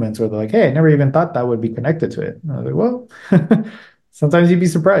improvements where they're like, hey, I never even thought that would be connected to it. And I was like, well, sometimes you'd be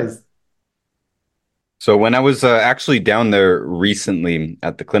surprised. So when I was actually down there recently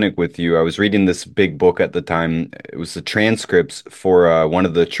at the clinic with you, I was reading this big book at the time. It was the transcripts for one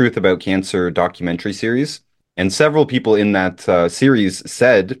of the Truth About Cancer documentary series. And several people in that series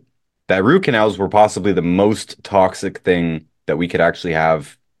said that root canals were possibly the most toxic thing that we could actually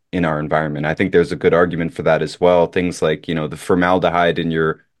have in our environment. I think there's a good argument for that as well. Things like, the formaldehyde in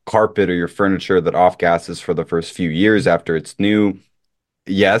your carpet or your furniture that off gases for the first few years after it's new.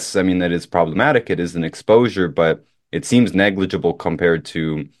 Yes, I mean, that is problematic. It is an exposure, but it seems negligible compared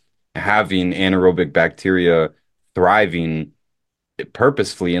to having anaerobic bacteria thriving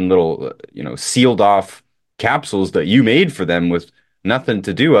purposefully in little, sealed off capsules that you made for them with nothing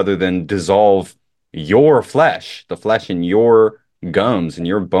to do other than dissolve your flesh, the flesh in your gums and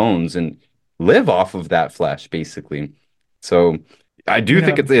your bones, and live off of that flesh, basically. So I do You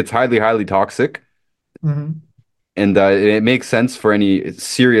think know, it's highly, highly toxic. mhm. And it makes sense for any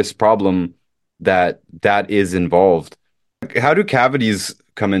serious problem that is involved. How do cavities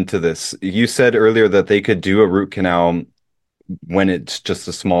come into this? You said earlier that they could do a root canal when it's just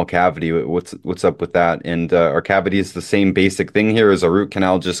a small cavity. What's up with that? And are cavities the same basic thing here? Is a root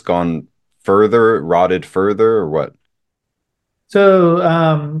canal just gone further, rotted further, or what? So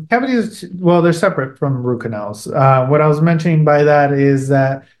cavities, well, they're separate from root canals. What I was mentioning by that is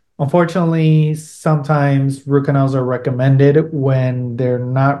that unfortunately, sometimes root canals are recommended when they're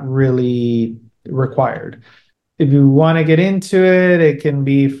not really required. If you want to get into it, it can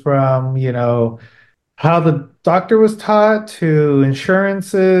be from, how the doctor was taught to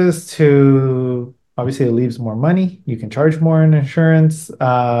insurances to obviously it leaves more money. You can charge more in insurance.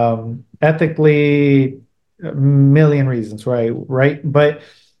 Ethically, a million reasons, right? Right. But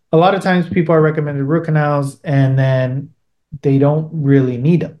a lot of times people are recommended root canals and then they don't really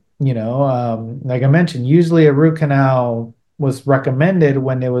need them. Like I mentioned, usually a root canal was recommended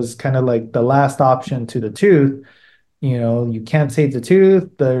when it was kind of like the last option to the tooth. You can't save the tooth,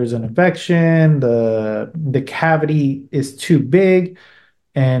 there's an infection, the cavity is too big,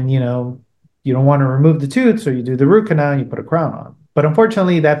 and you don't want to remove the tooth, so you do the root canal and you put a crown on. But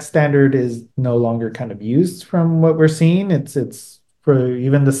unfortunately, that standard is no longer kind of used from what we're seeing. It's for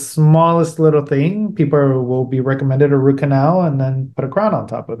even the smallest little thing, people will be recommended a root canal and then put a crown on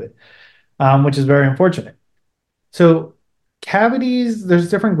top of it, which is very unfortunate. So cavities, there's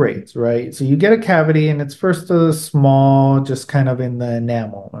different grades, right? So you get a cavity and it's first a small, just kind of in the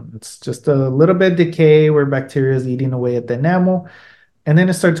enamel. And it's just a little bit decay where bacteria is eating away at the enamel, and then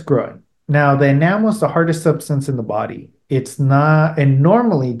it starts growing. Now, the enamel is the hardest substance in the body. It's not, and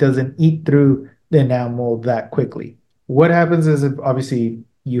normally doesn't eat through the enamel that quickly. What happens is if obviously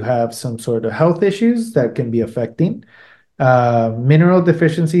you have some sort of health issues that can be affecting. Mineral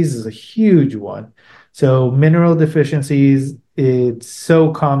deficiencies is a huge one. So mineral deficiencies, it's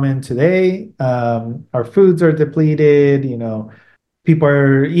so common today. Our foods are depleted. People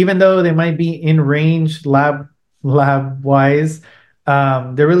are, even though they might be in range lab wise,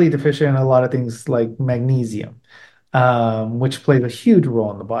 they're really deficient in a lot of things like magnesium, which plays a huge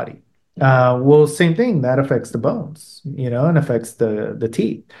role in the body. Well, same thing that affects the bones, and affects the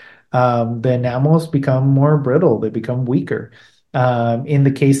teeth. The enamels become more brittle, they become weaker. In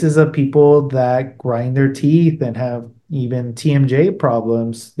the cases of people that grind their teeth and have even TMJ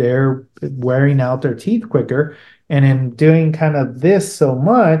problems, they're wearing out their teeth quicker. And in doing kind of this so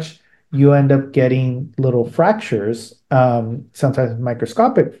much, you end up getting little fractures, sometimes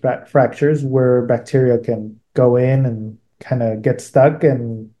microscopic fractures where bacteria can go in and kind of get stuck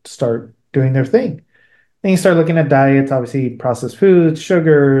and start doing their thing. Then you start looking at diets, obviously processed foods,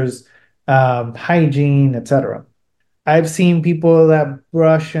 sugars, hygiene, etc. I've seen people that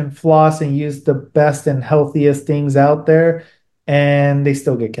brush and floss and use the best and healthiest things out there, and they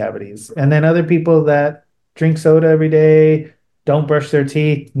still get cavities. And then other people that drink soda every day, don't brush their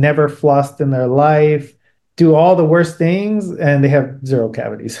teeth, never flossed in their life, do all the worst things, and they have zero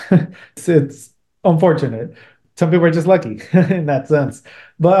cavities. It's unfortunate. Some people are just lucky in that sense.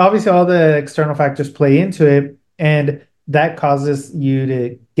 But obviously, all the external factors play into it. And that causes you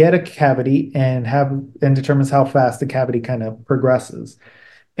to get a cavity and determines how fast the cavity kind of progresses.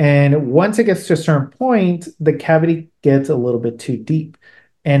 And once it gets to a certain point, the cavity gets a little bit too deep.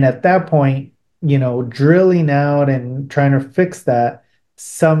 And at that point, drilling out and trying to fix that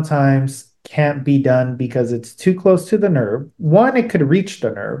sometimes can't be done because it's too close to the nerve. One, it could reach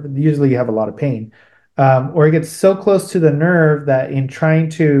the nerve. Usually you have a lot of pain. Or it gets so close to the nerve that in trying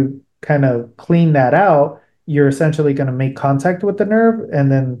to kind of clean that out, you're essentially going to make contact with the nerve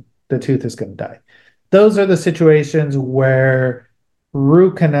and then the tooth is going to die. Those are the situations where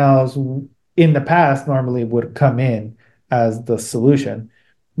root canals in the past normally would come in as the solution.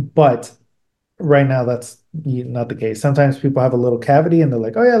 But Right now, that's not the case. Sometimes people have a little cavity and they're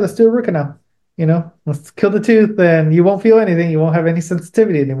like, oh, yeah, let's do a root canal. Let's kill the tooth and you won't feel anything. You won't have any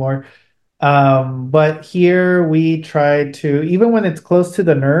sensitivity anymore. But here we try to, even when it's close to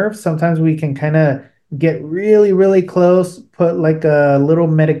the nerve, sometimes we can kind of get really, really close, put like a little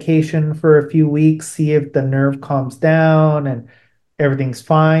medication for a few weeks, see if the nerve calms down and everything's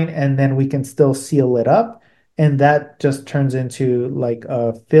fine, and then we can still seal it up. And that just turns into like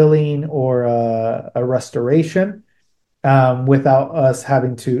a filling or a restoration without us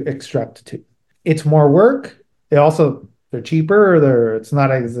having to extract a tooth. It's more work. They're cheaper. It's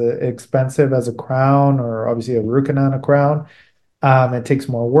not as expensive as a crown or obviously a root canal and a crown. It takes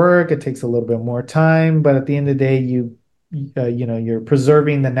more work. It takes a little bit more time, but at the end of the day, you're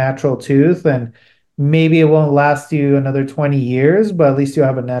preserving the natural tooth, and maybe it won't last you another 20 years, but at least you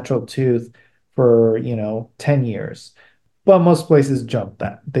have a natural tooth for 10 years. But most places jump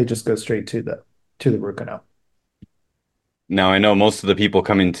that. They just go straight to the root canal. Now, I know most of the people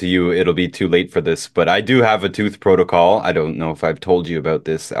coming to you, it'll be too late for this, but I do have a tooth protocol. I don't know if I've told you about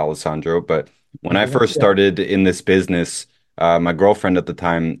this, Alessandro, but when I first Yeah. started in this business, my girlfriend at the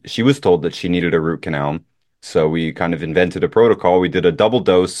time, she was told that she needed a root canal. So we kind of invented a protocol. We did a double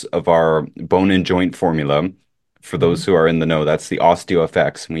dose of our bone and joint formula. For those Mhm. who are in the know, that's the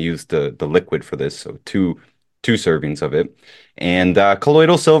OsteoFX, and we used the liquid for this, so two servings of it, and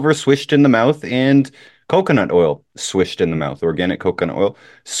colloidal silver swished in the mouth, and coconut oil swished in the mouth, organic coconut oil,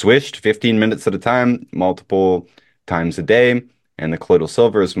 swished 15 minutes at a time, multiple times a day, and the colloidal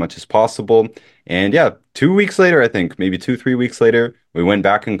silver as much as possible. And yeah, 2 weeks later, I think, maybe 3 weeks later, we went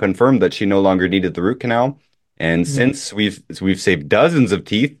back and confirmed that she no longer needed the root canal. And Yeah. since we've saved dozens of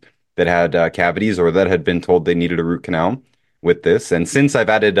teeth that had cavities or that had been told they needed a root canal with this. And since I've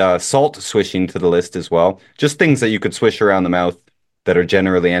added salt swishing to the list as well, just things that you could swish around the mouth that are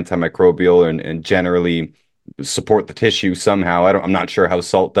generally antimicrobial and generally support the tissue somehow. I'm not sure how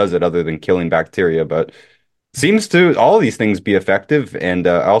salt does it other than killing bacteria, but seems to all of these things be effective. And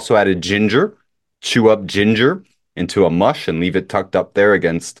I also added ginger, chew up ginger into a mush and leave it tucked up there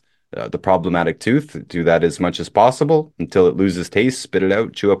against the problematic tooth. Do that as much as possible until it loses taste, spit it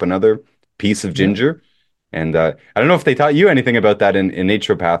out, chew up another piece of Yeah. ginger. And I don't know if they taught you anything about that in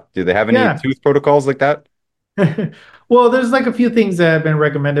naturopath. Do they have any Yeah. tooth protocols like that? Well, there's like a few things that have been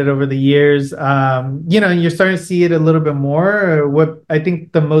recommended over the years. You're starting to see it a little bit more. What I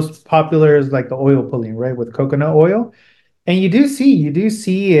think the most popular is like the oil pulling, right, with coconut oil. And you do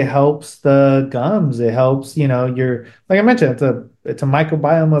see it helps the gums. It helps, your like I mentioned, it's a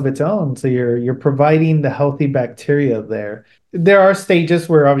microbiome of its own. So you're providing the healthy bacteria there. There are stages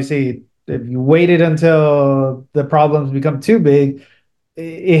where obviously if you waited until the problems become too big,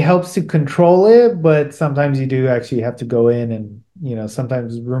 it helps to control it, but sometimes you do actually have to go in and,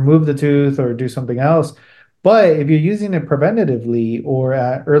 sometimes remove the tooth or do something else. But if you're using it preventatively or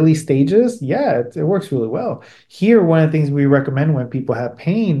at early stages, yeah, it works really well. Here, one of the things we recommend when people have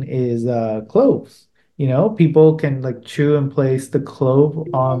pain is cloves. People can like chew and place the clove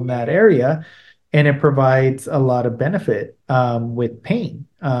on that area, and it provides a lot of benefit with pain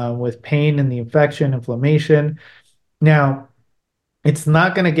and the infection, inflammation. Now, it's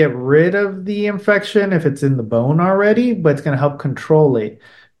not going to get rid of the infection if it's in the bone already, but it's going to help control it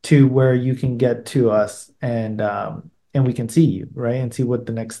to where you can get to us and we can see you, right? And see what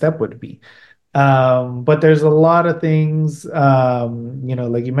the next step would be. But there's a lot of things,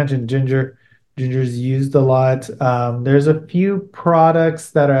 like you mentioned, ginger. Ginger's used a lot. There's a few products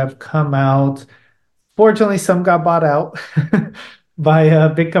that have come out. Fortunately, some got bought out by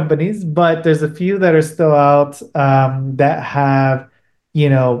big companies, but there's a few that are still out that have, you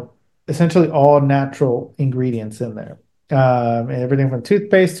know, essentially all natural ingredients in there. Everything from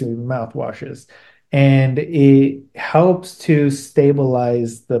toothpaste to mouthwashes. And it helps to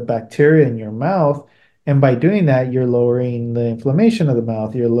stabilize the bacteria in your mouth. And by doing that, you're lowering the inflammation of the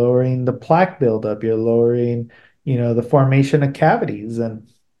mouth, you're lowering the plaque buildup, you're lowering, the formation of cavities. And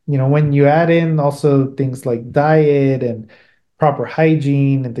when you add in also things like diet and proper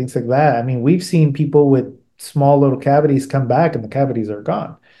hygiene and things like that, I mean, we've seen people with small little cavities come back and the cavities are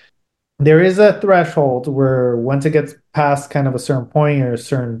gone. There is a threshold where once it gets past kind of a certain point or a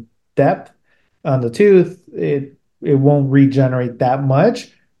certain depth on the tooth, it won't regenerate that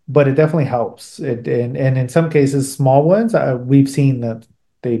much, but it definitely helps. And in some cases, small ones, we've seen that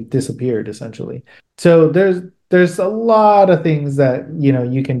they've disappeared essentially. So there's a lot of things that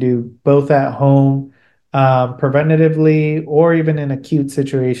you can do both at home, preventatively, or even in acute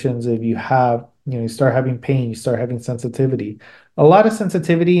situations if you have you start having pain, you start having sensitivity. A lot of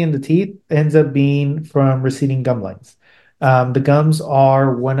sensitivity in the teeth ends up being from receding gum lines. The gums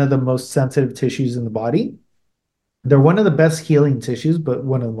are one of the most sensitive tissues in the body. They're one of the best healing tissues, but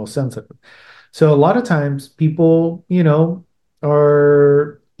one of the most sensitive. So a lot of times people,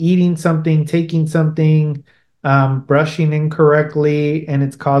 are eating something, taking something, brushing incorrectly, and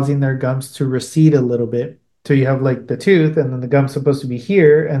it's causing their gums to recede a little bit. So you have like the tooth, and then the gum's supposed to be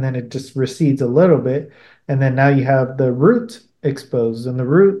here, and then it just recedes a little bit. And then now you have the root exposed, and the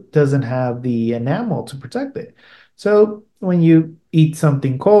root doesn't have the enamel to protect it. So when you eat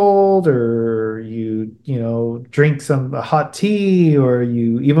something cold or drink some hot tea, or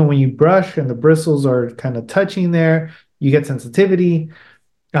you even when you brush and the bristles are kind of touching there, you get sensitivity.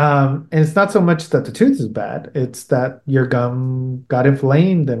 And it's not so much that the tooth is bad, it's that your gum got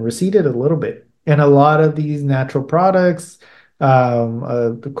inflamed and receded a little bit. And a lot of these natural products,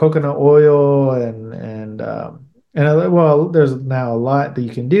 the coconut oil and well, there's now a lot that you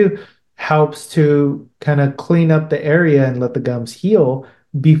can do, helps to kind of clean up the area and let the gums heal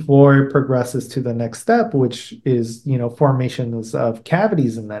before it progresses to the next step, which is, formations of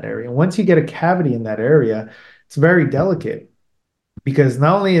cavities in that area. Once you get a cavity in that area, it's very delicate because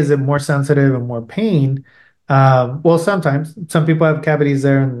not only is it more sensitive and more pain, well, sometimes some people have cavities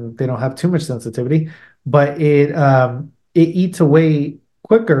there and they don't have too much sensitivity, but it eats away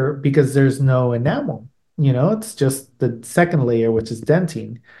quicker because there's no enamel. It's just the second layer, which is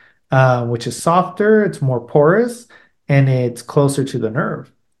dentin, which is softer, it's more porous, and it's closer to the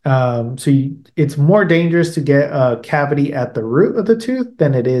nerve. It's more dangerous to get a cavity at the root of the tooth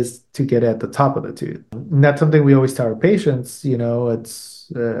than it is to get at the top of the tooth. And that's something we always tell our patients,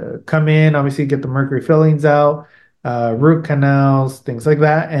 it's come in, obviously get the mercury fillings out, root canals, things like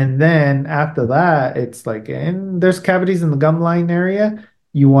that. And then after that, it's like, and there's cavities in the gum line area,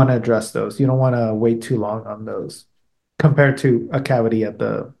 you want to address those. You don't want to wait too long on those compared to a cavity at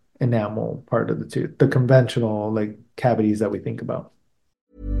the enamel part of the tooth, the conventional like cavities that we think about.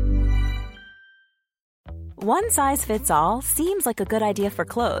 One size fits all seems like a good idea for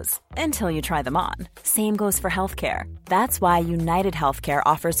clothes until you try them on. Same goes for healthcare. That's why United Healthcare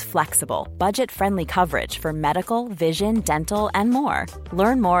offers flexible, budget-friendly coverage for medical, vision, dental, and more.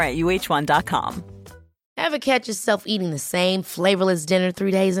 Learn more at uh1.com. Ever catch yourself eating the same flavorless dinner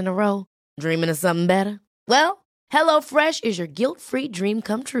 3 days in a row? Dreaming of something better? Well, HelloFresh is your guilt-free dream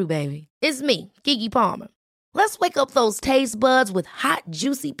come true, baby. It's me, Keke Palmer. Let's wake up those taste buds with hot,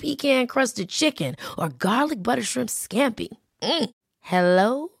 juicy pecan-crusted chicken or garlic butter shrimp scampi.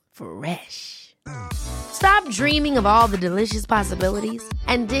 Hello Fresh. Stop dreaming of all the delicious possibilities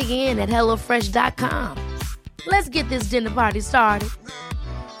and dig in at HelloFresh.com. Let's get this dinner party started.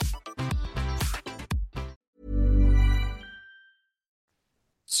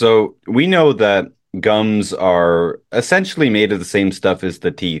 So we know that gums are essentially made of the same stuff as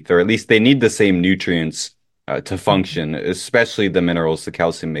the teeth, or at least they need the same nutrients to function, especially the minerals, the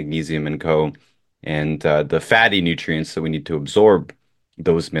calcium, magnesium, and and the fatty nutrients that we need to absorb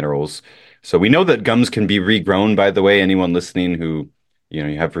those minerals. So we know that gums can be regrown, by the way. Anyone listening who, you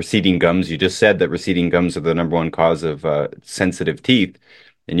have receding gums, you just said that receding gums are the number one cause of sensitive teeth.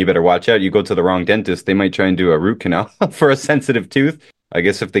 And you better watch out. You go to the wrong dentist, they might try and do a root canal for a sensitive tooth. I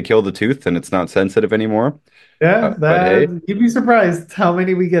guess if they kill the tooth, then it's not sensitive anymore. Yeah, Hey, you'd be surprised how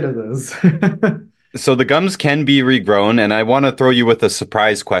many we get of those. so the gums can be regrown, and I want to throw you with a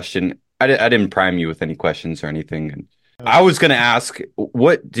surprise question. I didn't prime you with any questions or anything. And I was going to ask,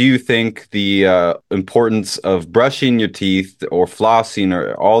 what do you think the importance of brushing your teeth or flossing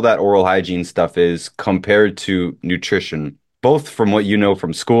or all that oral hygiene stuff is compared to nutrition, both from what you know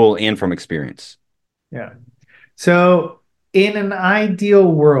from school and from experience? Yeah. So in an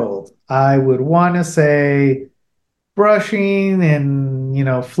ideal world, I would want to say brushing and,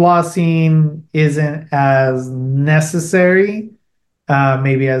 flossing isn't as necessary,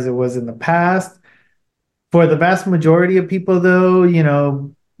 maybe as it was in the past. For the vast majority of people, though,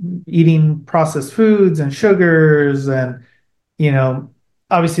 eating processed foods and sugars and,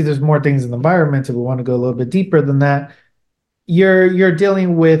 obviously there's more things in the environment if we want to go a little bit deeper than that. You're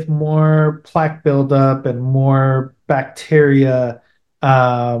dealing with more plaque buildup and more bacteria,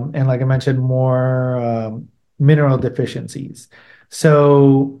 and like I mentioned, more mineral deficiencies.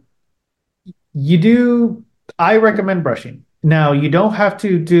 So I recommend brushing. Now, you don't have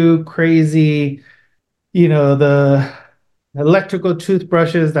to do crazy, the electrical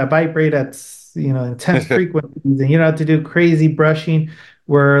toothbrushes that vibrate at, intense frequencies, and you don't have to do crazy brushing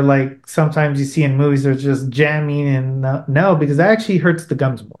where like sometimes you see in movies they're just jamming, and no, because that actually hurts the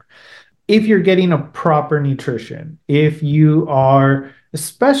gums more. If you're getting a proper nutrition,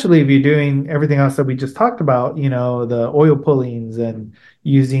 especially if you're doing everything else that we just talked about, the oil pullings and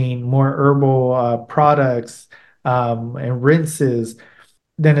using more herbal products, and rinses,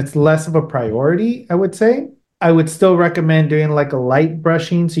 then it's less of a priority, I would say. I would still recommend doing like a light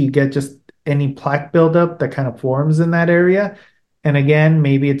brushing so you get just any plaque buildup that kind of forms in that area. And again,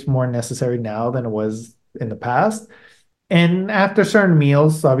 maybe it's more necessary now than it was in the past. And after certain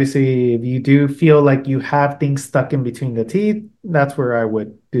meals, obviously, if you do feel like you have things stuck in between the teeth, that's where I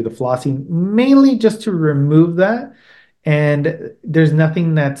would do the flossing, mainly just to remove that. And there's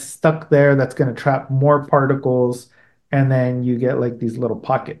nothing that's stuck there that's going to trap more particles. And then you get like these little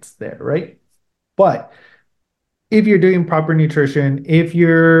pockets there, right? But if you're doing proper nutrition, if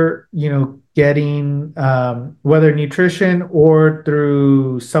you're, getting whether nutrition or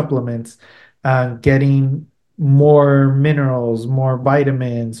through supplements, getting more minerals, more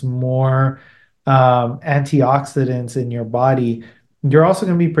vitamins, more antioxidants in your body, you're also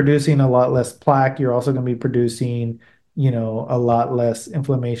going to be producing a lot less plaque. You're also going to be producing, a lot less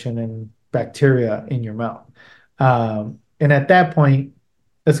inflammation and bacteria in your mouth. And at that point,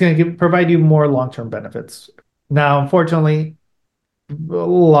 it's going to provide you more long-term benefits. Now, unfortunately, a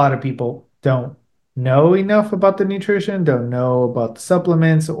lot of people don't know enough about the nutrition, don't know about the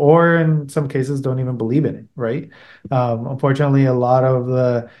supplements, or in some cases don't even believe in it, right? Unfortunately, I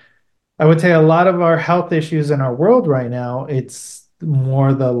would say a lot of our health issues in our world right now, it's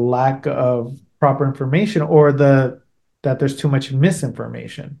more the lack of proper information or that there's too much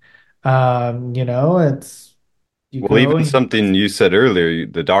misinformation. It's you Well, go even and something you said earlier,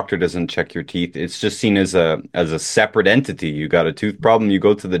 the doctor doesn't check your teeth. It's just seen as a separate entity. You got a tooth problem, you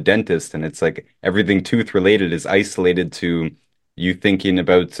go to the dentist, and it's like everything tooth related is isolated to you thinking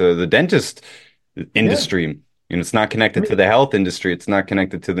about the dentist yeah, industry. It's not I connected to mean, the health industry. It's not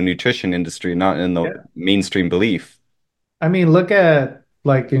connected to the nutrition industry, not in the yeah. mainstream belief. I mean, look at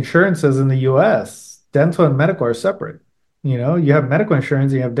like insurances in the US. Dental and medical are separate. You have medical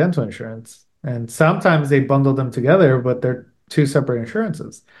insurance, you have dental insurance. And sometimes they bundle them together, but they're two separate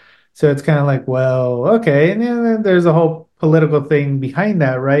insurances. So it's kind of like, well, okay. And then there's a whole political thing behind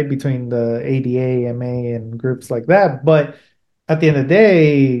that, right? Between the ADA, MA, and groups like that. But at the end of the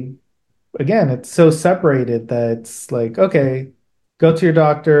day, again, it's so separated that it's like, okay, go to your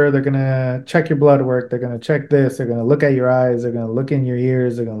doctor. They're gonna check your blood work. They're gonna check this. They're gonna look at your eyes. They're gonna look in your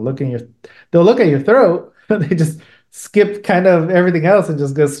ears. They'll look at your throat. They just skip kind of everything else and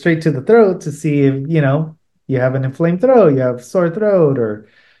just go straight to the throat to see if, you have an inflamed throat, you have sore throat or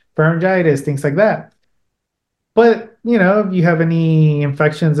pharyngitis, things like that. But, if you have any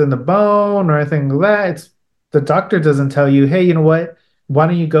infections in the bone or anything like that, the doctor doesn't tell you, hey, you know what? Why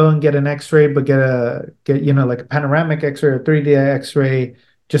don't you go and get an x-ray, but like a panoramic x-ray or 3D x-ray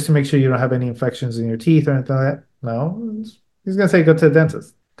just to make sure you don't have any infections in your teeth or anything like that. No, he's gonna say go to the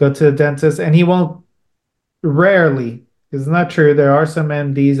dentist. Go to the dentist, and he won't rarely. It's not true. There are some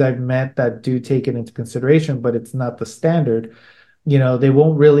MDs I've met that do take it into consideration, but it's not the standard. They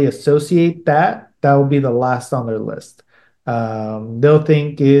won't really associate that. That will be the last on their list. They'll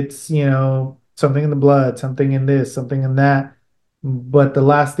think it's, something in the blood, something in this, something in that. But the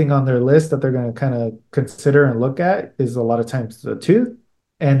last thing on their list that they're going to kind of consider and look at is a lot of times the tooth.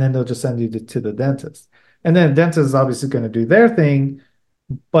 And then they'll just send you to the dentist. And then the dentist is obviously going to do their thing.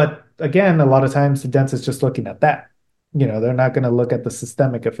 But again, a lot of times the dentist is just looking at that. They're not going to look at the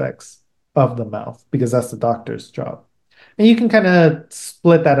systemic effects of the mouth because that's the doctor's job. And you can kind of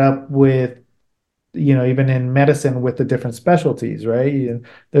split that up with, even in medicine with the different specialties, right?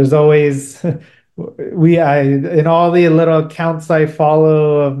 There's always in all the little accounts I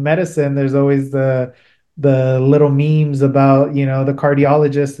follow of medicine, there's always the little memes about, the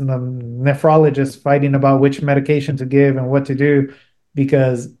cardiologist and the nephrologist fighting about which medication to give and what to do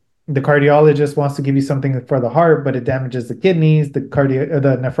because the cardiologist wants to give you something for the heart, but it damages the kidneys. The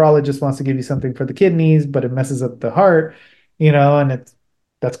nephrologist wants to give you something for the kidneys, but it messes up the heart, and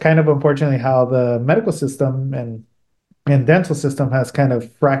that's kind of unfortunately how the medical system and dental system has kind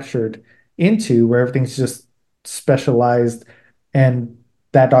of fractured into where everything's just specialized and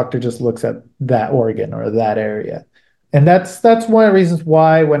that doctor just looks at that organ or that area. And that's one of the reasons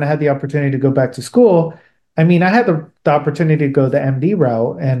why when I had the opportunity to go back to school, I mean, I had the opportunity to go the MD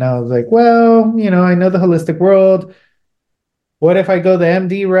route and I was like, well, I know the holistic world. What if I go the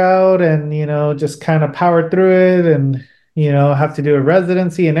MD route and, just kind of power through it and, have to do a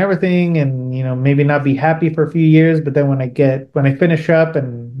residency and everything and, maybe not be happy for a few years. But then when I finish up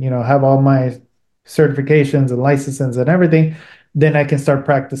and, have all my certifications and licenses and everything, then I can start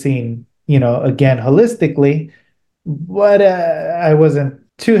practicing, again, holistically. But I wasn't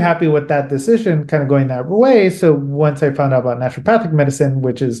too happy with that decision, kind of going that way. So once I found out about naturopathic medicine,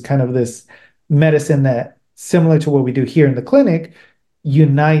 which is kind of this medicine that similar to what we do here in the clinic,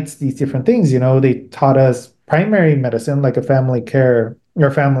 unites these different things. They taught us primary medicine, like a family care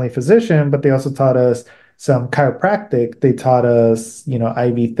or family physician, but they also taught us some chiropractic. They taught us,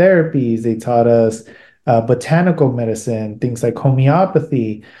 IV therapies. They taught us botanical medicine, things like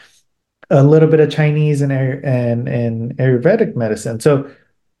homeopathy, a little bit of Chinese and Ayurvedic medicine. So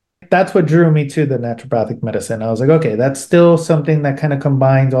that's what drew me to the naturopathic medicine. I was like, okay, that's still something that kind of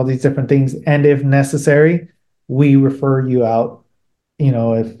combines all these different things. And if necessary, we refer you out.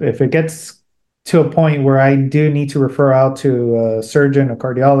 If it gets to a point where I do need to refer out to a surgeon, a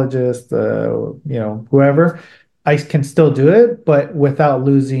cardiologist, whoever, I can still do it, but without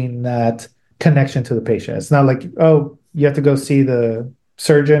losing that connection to the patient. It's not like, oh, you have to go see the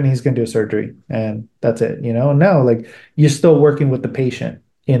surgeon, he's going to do a surgery, and that's it. No, like you're still working with the patient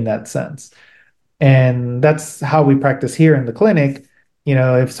in that sense. And that's how we practice here in the clinic.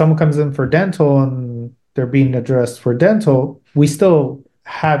 If someone comes in for dental and they're being addressed for dental, we still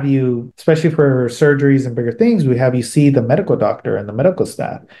have you, especially for surgeries and bigger things, we have you see the medical doctor and the medical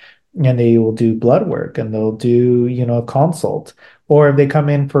staff, and they will do blood work and they'll do, a consult. Or if they come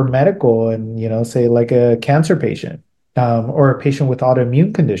in for medical and, say like a cancer patient, or a patient with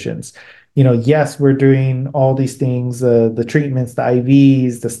autoimmune conditions, yes, we're doing all these things, the treatments, the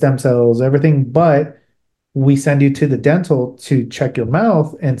IVs, the stem cells, everything, but we send you to the dental to check your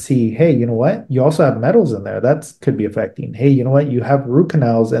mouth and see, hey, you know what? You also have metals in there. That could be affecting. Hey, you know what? You have root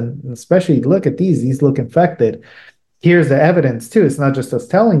canals, and especially look at these look infected. Here's the evidence too. It's not just us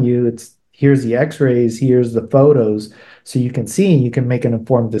telling you, here's the x-rays, here's the photos, so you can see and you can make an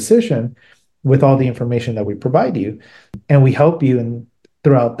informed decision with all the information that we provide you. And we help you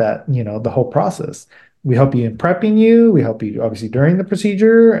throughout that, the whole process. We help you in prepping you. We help you obviously during the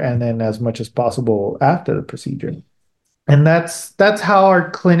procedure, and then as much as possible after the procedure. And that's how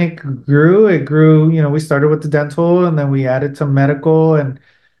our clinic grew. It grew, we started with the dental, and then we added some medical, and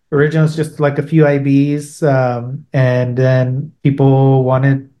originally it was just like a few IBs, and then people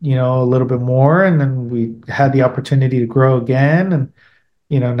wanted, a little bit more, and then we had the opportunity to grow again. And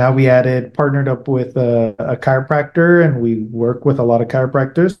now we partnered up with a chiropractor, and we work with a lot of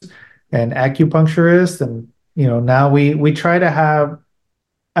chiropractors and acupuncturists. And, now we try to have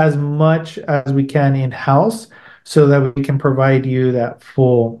as much as we can in-house so that we can provide you that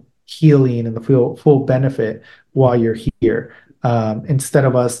full healing and the full benefit while you're here. Instead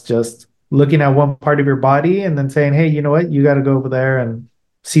of us just looking at one part of your body and then saying, hey, you know what, you got to go over there and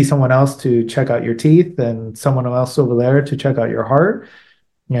see someone else to check out your teeth, and someone else over there to check out your heart,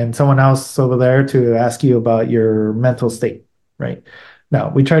 and someone else over there to ask you about your mental state, right? No,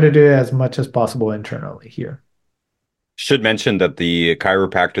 we try to do it as much as possible internally here. Should mention that the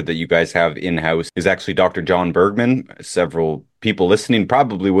chiropractor that you guys have in-house is actually Dr. John Bergman. Several people listening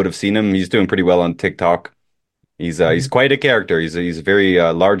probably would have seen him. He's doing pretty well on TikTok. He's quite a character. He's a very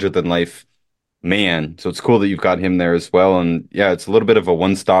larger than life man. So it's cool that you've got him there as well. And yeah, it's a little bit of a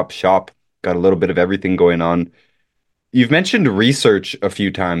one-stop shop. Got a little bit of everything going on. You've mentioned research a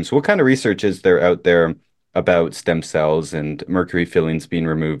few times. What kind of research is there out there about stem cells and mercury fillings being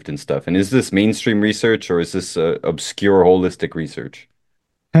removed and stuff? And is this mainstream research, or is this obscure holistic research?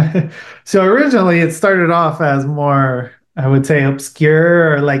 So originally it started off as more, I would say,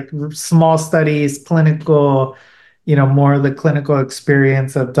 obscure, or like small studies, clinical, more of the clinical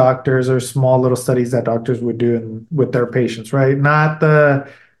experience of doctors, or small little studies that doctors would do with their patients, right? Not the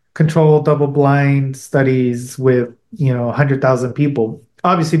controlled double-blind studies with 100,000 people,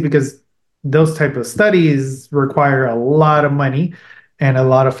 obviously, because those type of studies require a lot of money and a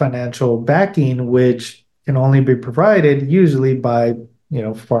lot of financial backing, which can only be provided usually by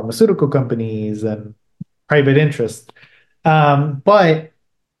pharmaceutical companies and private interests. But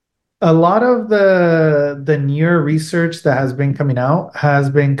a lot of the newer research that has been coming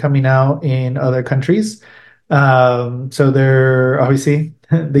out in other countries. So they're obviously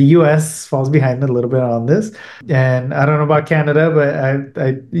the US falls behind a little bit on this. And I don't know about Canada, but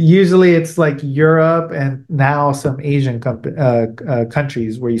I usually it's like Europe and now some Asian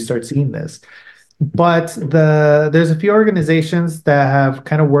countries where you start seeing this. But there's a few organizations that have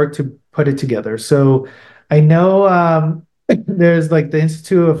kind of worked to put it together. So I know there's like the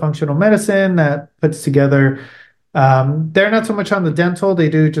Institute of Functional Medicine that puts together. They're not so much on the dental; they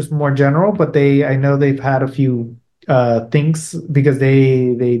do just more general. But I know they've had a few things, because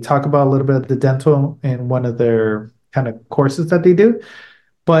they talk about a little bit of the dental in one of their kind of courses that they do.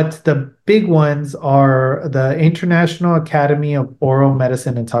 But the big ones are the International Academy of Oral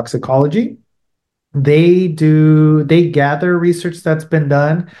Medicine and Toxicology. They gather research that's been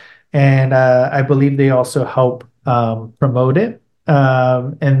done, and I believe they also help promote it.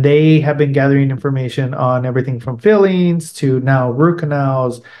 And they have been gathering information on everything from fillings to now root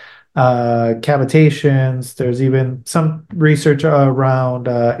canals, cavitations. There's even some research around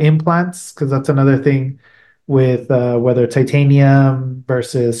implants, because that's another thing with whether titanium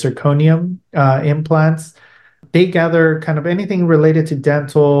versus zirconium implants. They gather kind of anything related to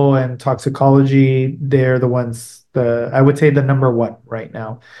dental and toxicology. They're the ones, I would say the number one right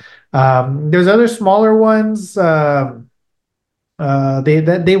now. There's other smaller ones. They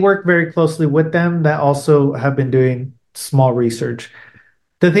work very closely with them that also have been doing small research.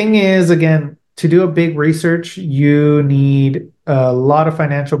 The thing is, again, to do a big research, you need a lot of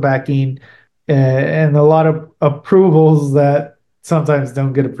financial backing and a lot of approvals that sometimes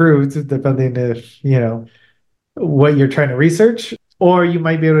don't get approved, depending if, what you're trying to research. Or you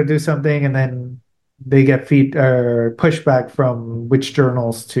might be able to do something and then they get feed or pushback from which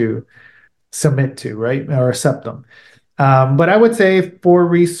journals to submit to, right? Or accept them. But I would say for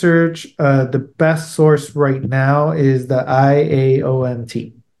research, the best source right now is the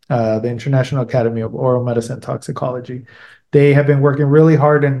IAOMT, the International Academy of Oral Medicine Toxicology. They have been working really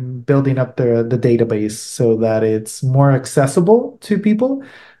hard in building up the database so that it's more accessible to people.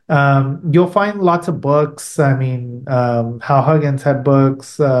 You'll find lots of books. I mean, Hal Huggins had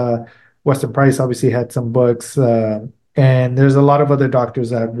books. Weston Price obviously had some books. And there's a lot of other doctors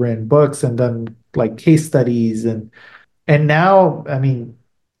that have written books and done like case studies and now, I mean,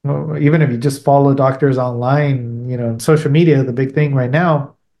 even if you just follow doctors online, on social media, the big thing right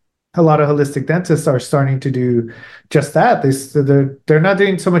now, a lot of holistic dentists are starting to do just that. They're not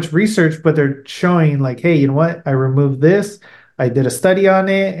doing so much research, but they're showing like, hey, you know what? I removed this. I did a study on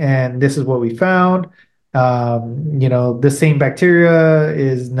it, and this is what we found. The same bacteria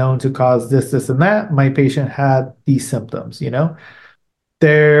is known to cause this, and that. My patient had these symptoms.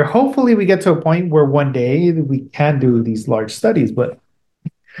 Hopefully we get to a point where one day we can do these large studies, but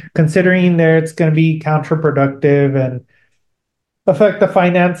considering there it's going to be counterproductive and affect the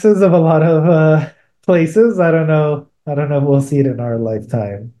finances of a lot of places, I don't know if we'll see it in our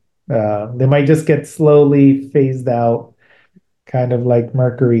lifetime. They might just get slowly phased out, kind of like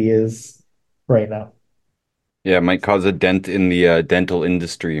mercury is right now. Yeah, it might cause a dent in the dental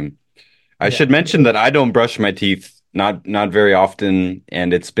industry. I Yeah. should mention that I don't brush my teeth not very often,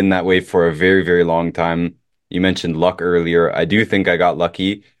 and it's been that way for a very, very long time. You mentioned luck earlier. I do think I got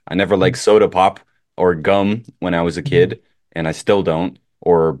lucky. I never liked soda pop or gum when I was a Mhm. kid, and I still don't,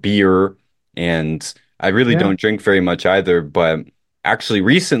 or beer, and I really Yeah. don't drink very much either. But actually,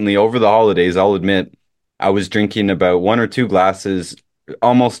 recently over the holidays, I'll admit I was drinking about one or two glasses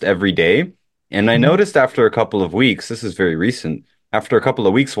almost every day. And I Mhm. noticed after a couple of weeks, this is very recent, after a couple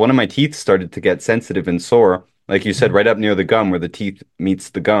of weeks, one of my teeth started to get sensitive and sore, like you said, Mhm. right up near the gum where the teeth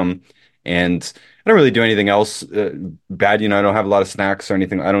meets the gum. And I don't really do anything else bad. I don't have a lot of snacks or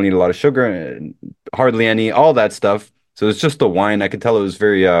anything. I don't eat a lot of sugar, hardly any, all that stuff. So it's just the wine. I could tell it was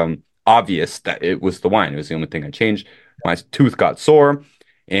very obvious that it was the wine. It was the only thing I changed. My tooth got sore.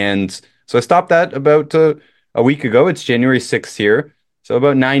 And so I stopped that about a week ago. It's January 6th here. So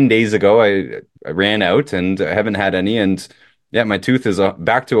about 9 days ago, I ran out and I haven't had any. And yeah, my tooth is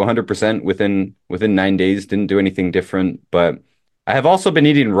back to 100% within 9 days. Didn't do anything different, but I have also been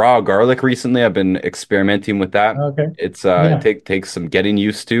eating raw garlic recently. I've been experimenting with that. Okay. It's Yeah. takes some getting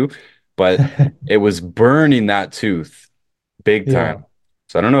used to, but it was burning that tooth big time. Yeah.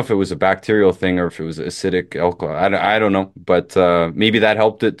 So I don't know if it was a bacterial thing or if it was acidic alcohol. I don't know, but maybe that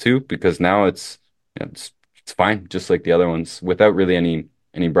helped it too because now it's fine, just like the other ones, without really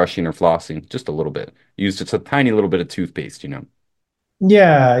any brushing or flossing, just a little bit. Use just a tiny little bit of toothpaste.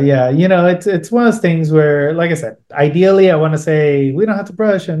 Yeah, yeah. It's one of those things where, like I said, ideally I want to say we don't have to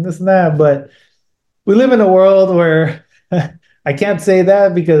brush and this and that, but we live in a world where I can't say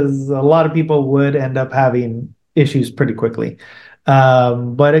that because a lot of people would end up having issues pretty quickly.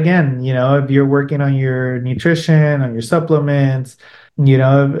 But again, if you're working on your nutrition, on your supplements,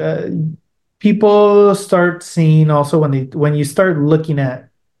 people start seeing also when you start looking at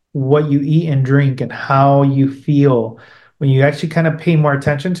what you eat and drink and how you feel, when you actually kind of pay more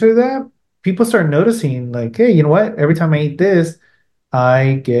attention to that, people start noticing like, hey, you know what? Every time I eat this,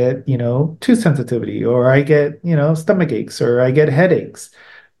 I get, tooth sensitivity, or I get, stomach aches, or I get headaches.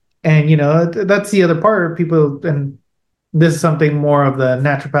 And, that's the other part. People, and this is something more of the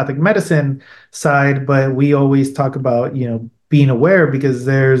naturopathic medicine side, but we always talk about, being aware because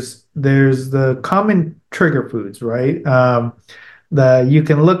there's the common trigger foods, right? You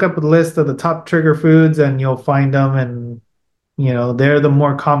can look up a list of the top trigger foods and you'll find them, and they're the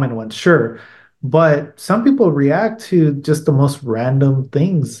more common ones, sure. But some people react to just the most random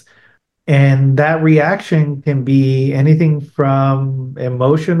things. And that reaction can be anything from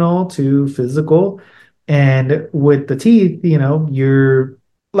emotional to physical. And with the teeth,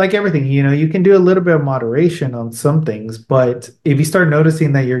 like everything, you can do a little bit of moderation on some things, but if you start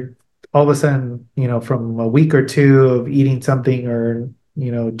noticing that you're all of a sudden, from a week or two of eating something or,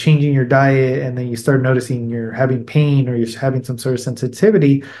 changing your diet, and then you start noticing you're having pain or you're having some sort of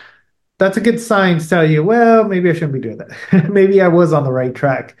sensitivity, that's a good sign to tell you, well, maybe I shouldn't be doing that. Maybe I was on the right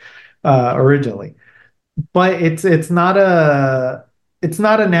track originally. But it's not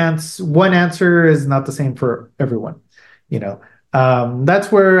an answer. One answer is not the same for everyone. You know,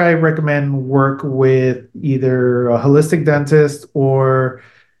 that's where I recommend work with either a holistic dentist, or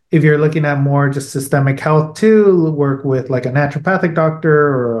if you're looking at more just systemic health too, work with like a naturopathic doctor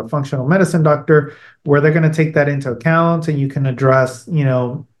or a functional medicine doctor, where they're going to take that into account, and you can address,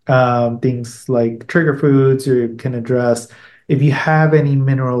 things like trigger foods, or you can address if you have any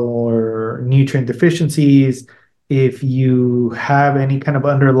mineral or nutrient deficiencies, if you have any kind of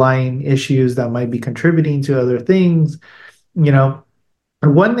underlying issues that might be contributing to other things. You know,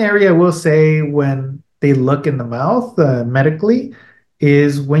 one area I will say when they look in the mouth medically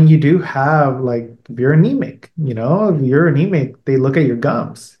is when you do have, like, if you're anemic, if you're anemic, they look at your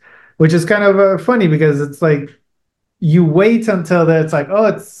gums, which is kind of funny because it's like you wait until it's like, oh,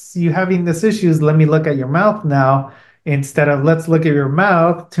 it's you having this issues. Let me look at your mouth now, instead of let's look at your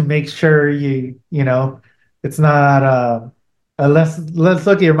mouth to make sure it's not let's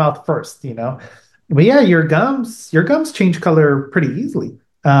look at your mouth first. But yeah, your gums change color pretty easily.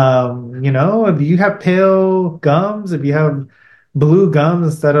 If you have pale gums, if you have blue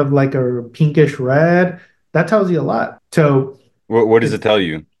gums instead of like a pinkish red, that tells you a lot. So What does it it's tell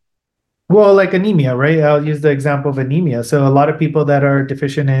you? well, like anemia, right? I'll use the example of anemia. So a lot of people that are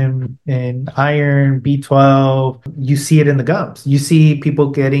deficient in iron, B12, you see it in the gums. You see people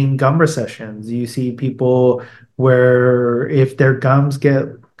getting gum recessions. You see people where if their gums get,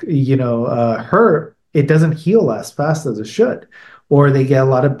 hurt, it doesn't heal as fast as it should, or they get a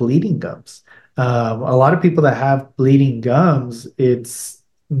lot of bleeding gums. A lot of people that have bleeding gums, it's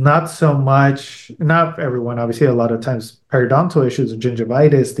not so much, not everyone, obviously, a lot of times periodontal issues or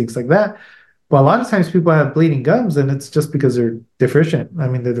gingivitis, things like that. But a lot of times people have bleeding gums, and it's just because they're deficient. I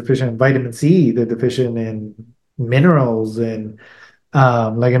mean, they're deficient in vitamin C, they're deficient in minerals, and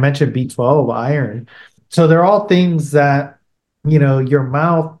like I mentioned, B12, iron. So they're all things that, your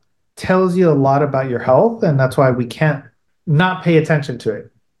mouth tells you a lot about your health, and that's why we can't not pay attention to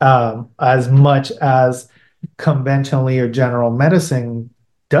it as much as conventionally or general medicine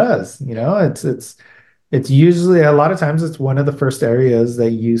does. It's usually, a lot of times, it's one of the first areas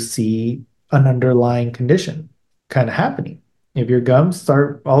that you see an underlying condition kind of happening. If your gums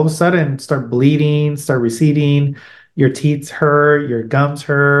start all of a sudden start bleeding, start receding, your teeth hurt, your gums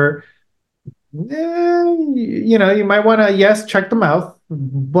hurt, you might want to, yes, check the mouth,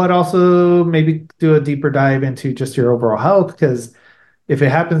 but also maybe do a deeper dive into just your overall health. Because if it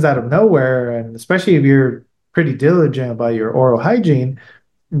happens out of nowhere, and especially if you're pretty diligent about your oral hygiene,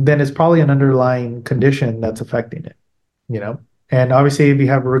 then it's probably an underlying condition that's affecting it. And obviously, if you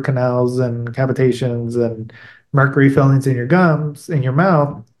have root canals and cavitations and mercury fillings in your gums, in your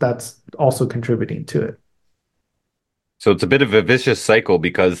mouth, that's also contributing to it. So it's a bit of a vicious cycle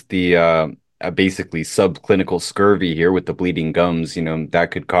because the basically subclinical scurvy here with the bleeding gums, that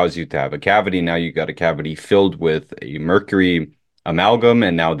could cause you to have a cavity. Now you got a cavity filled with a mercury amalgam,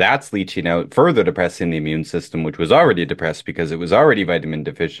 and now that's leaching out, further depressing the immune system, which was already depressed because it was already vitamin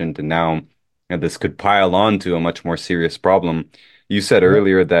deficient, and now this could pile on to a much more serious problem. You said Yeah.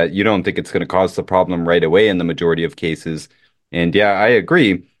 earlier that you don't think it's going to cause the problem right away in the majority of cases, and yeah, I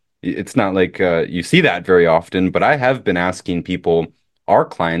agree. It's not like you see that very often, but I have been asking people, our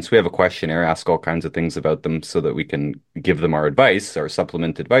clients, we have a questionnaire, ask all kinds of things about them so that we can give them our advice, our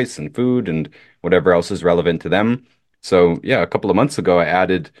supplement advice and food and whatever else is relevant to them. So yeah, a couple of months ago, I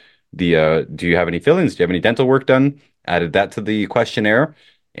added the do you have any fillings? Do you have any dental work done? Added that to the questionnaire.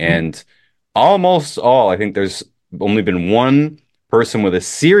 And almost all, I think there's only been one person with a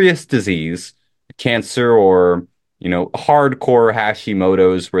serious disease, cancer or, hardcore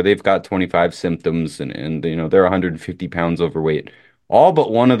Hashimoto's where they've got 25 symptoms and they're 150 pounds overweight. All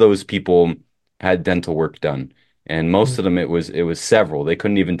but one of those people had dental work done. And most of them, it was several. They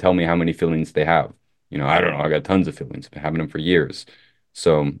couldn't even tell me how many fillings they have. I don't know. I got tons of fillings. Been having them for years.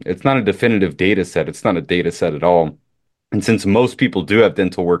 So it's not a definitive data set. It's not a data set at all. And since most people do have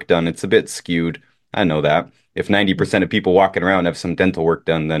dental work done, it's a bit skewed. I know that. If 90% of people walking around have some dental work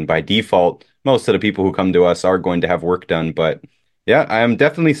done, then by default, most of the people who come to us are going to have work done. But yeah, I am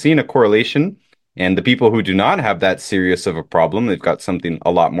definitely seeing a correlation. And the people who do not have that serious of a problem, they've got something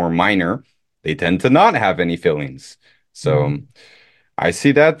a lot more minor, they tend to not have any fillings. So Mhm. I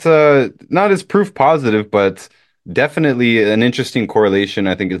see that not as proof positive, but definitely an interesting correlation.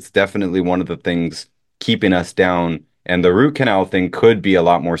 I think it's definitely one of the things keeping us down. And the root canal thing could be a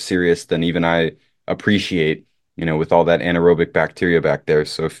lot more serious than even I appreciate, with all that anaerobic bacteria back there.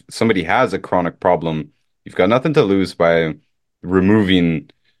 So if somebody has a chronic problem, you've got nothing to lose by removing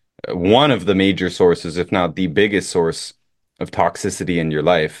one of the major sources, if not the biggest source of toxicity in your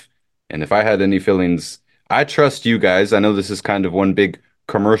life. And if I had any feelings, I trust you guys. I know this is kind of one big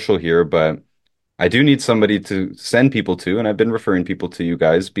commercial here, but I do need somebody to send people to, and I've been referring people to you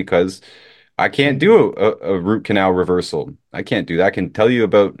guys because I can't do a root canal reversal. I can't do that. I can tell you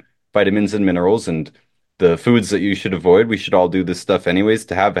about vitamins and minerals and the foods that you should avoid. We should all do this stuff anyways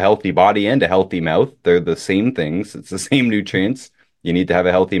to have a healthy body and a healthy mouth. They're the same things. It's the same nutrients. You need to have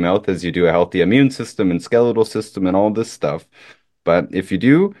a healthy mouth as you do a healthy immune system and skeletal system and all this stuff. But if you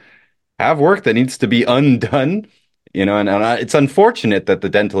do have work that needs to be undone, it's unfortunate that the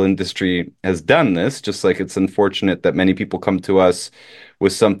dental industry has done this, just like it's unfortunate that many people come to us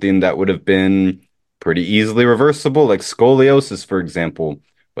with something that would have been pretty easily reversible, like scoliosis, for example.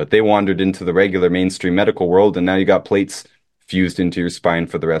 But they wandered into the regular mainstream medical world, and now you got plates fused into your spine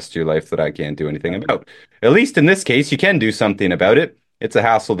for the rest of your life that I can't do anything about. At least in this case, you can do something about it. It's a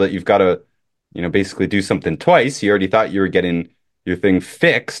hassle that you've got to, basically do something twice. You already thought you were getting your thing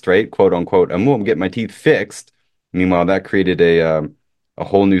fixed, right? Quote unquote. I'm getting my teeth fixed. Meanwhile, that created a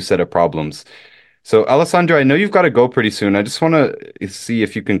whole new set of problems. So, Alessandro, I know you've got to go pretty soon. I just want to see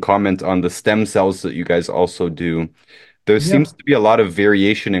if you can comment on the stem cells that you guys also do. There Yeah. seems to be a lot of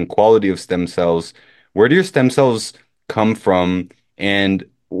variation in quality of stem cells. Where do your stem cells come from? And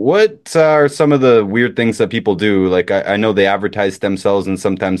what are some of the weird things that people do? Like I know they advertise stem cells and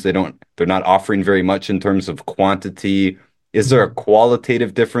sometimes they're not offering very much in terms of quantity. Is there a Mhm.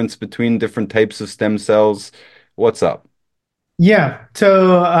 qualitative difference between different types of stem cells? What's up? Yeah.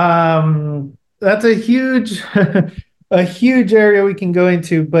 So that's a huge a huge area we can go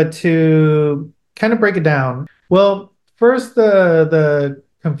into, but to kind of break it down. Well, first the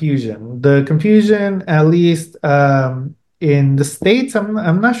confusion. The confusion, at least in the States,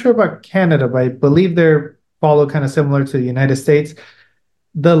 I'm not sure about Canada, but I believe they're follow kind of similar to the United States.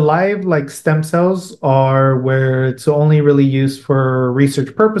 The live like stem cells are where it's only really used for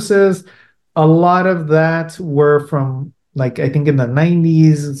research purposes. A lot of that were from like I think in the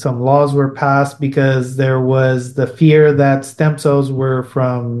 90s, some laws were passed because there was the fear that stem cells were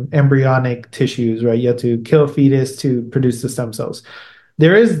from embryonic tissues, right? You have to kill a fetus to produce the stem cells.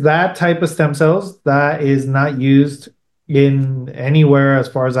 There is that type of stem cells that is not used in anywhere as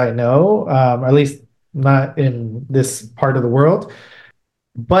far as I know, or at least not in this part of the world.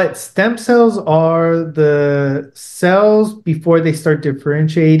 But stem cells are the cells before they start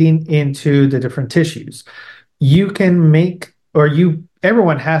differentiating into the different tissues. You can make, or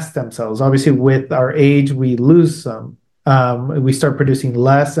everyone has stem cells. Obviously, with our age, we lose some. We start producing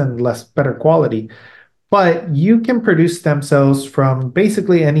less and less better quality. But you can produce stem cells from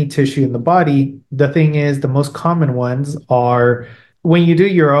basically any tissue in the body. The thing is, the most common ones are when you do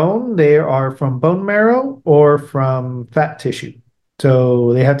your own, they are from bone marrow or from fat tissue.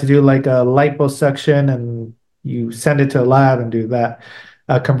 So they have to do like a liposuction and you send it to a lab and do that,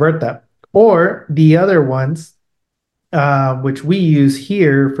 convert that. Or the other ones, which we use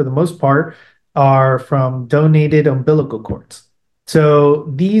here for the most part, are from donated umbilical cords. So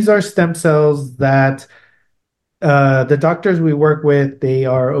these are stem cells that the doctors we work with, they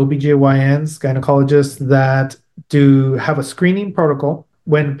are OBGYNs, gynecologists that do have a screening protocol.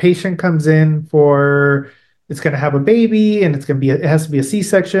 When a patient comes in for, it's going to have a baby and it has to be a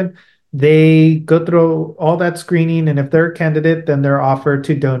C-section, they go through all that screening. And if they're a candidate, then they're offered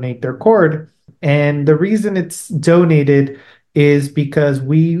to donate their cord. And the reason it's donated is because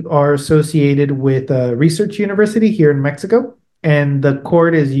we are associated with a research university here in Mexico, and the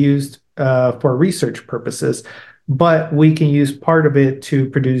cord is used for research purposes, but we can use part of it to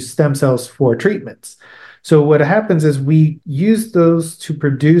produce stem cells for treatments. So what happens is we use those to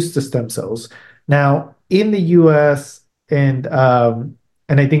produce the stem cells. Now, in the US and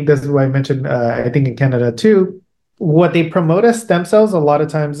I think this is why I mentioned I think in Canada too, what they promote as stem cells a lot of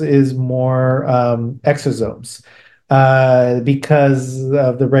times is more exosomes because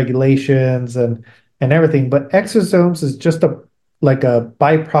of the regulations and everything. But exosomes is just like a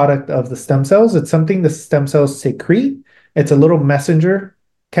byproduct of the stem cells. It's something the stem cells secrete. It's a little messenger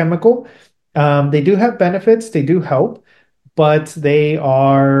chemical. They do have benefits. They do help, but they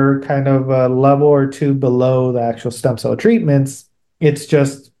are kind of a level or two below the actual stem cell treatments. It's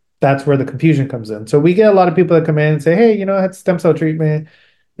just that's where the confusion comes in. So we get a lot of people that come in and say, "Hey, I had stem cell treatment,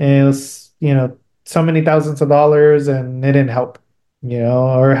 and it was, so many thousands of dollars, and it didn't help,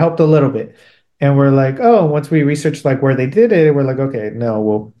 or it helped a little bit." And we're like, oh, once we researched like where they did it, we're like, okay, no,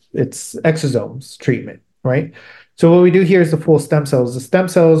 well, it's exosomes treatment, right? So what we do here is the full stem cells. The stem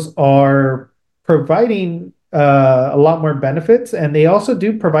cells are providing a lot more benefits, and they also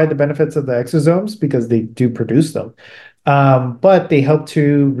do provide the benefits of the exosomes because they do produce them. But they help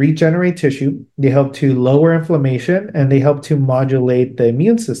to regenerate tissue, they help to lower inflammation, and they help to modulate the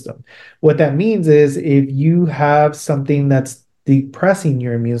immune system. What that means is if you have something that's depressing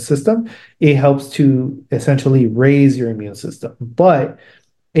your immune system, it helps to essentially raise your immune system. But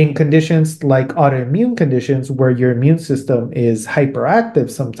in conditions like autoimmune conditions where your immune system is hyperactive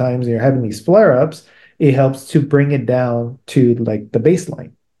sometimes, and you're having these flare-ups, it helps to bring it down to like the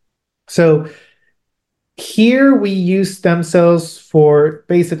baseline. So here we use stem cells for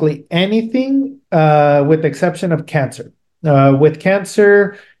basically anything, with the exception of cancer. With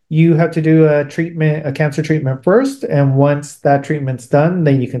cancer, you have to do a cancer treatment first, and once that treatment's done,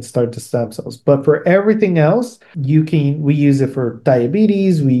 then you can start the stem cells. But for everything else, we use it for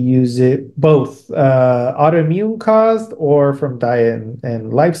diabetes, we use it both autoimmune caused or from diet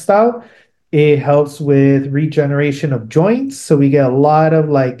and lifestyle. It helps with regeneration of joints. So we get a lot of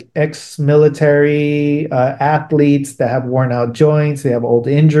like ex-military athletes that have worn out joints, they have old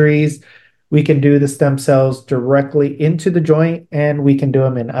injuries. We can do the stem cells directly into the joint, and we can do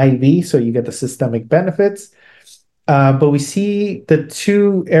them in IV, so you get the systemic benefits. But we see the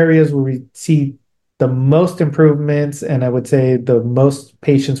two areas where we see the most improvements, and I would say the most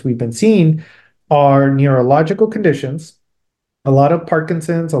patients we've been seeing are neurological conditions, a lot of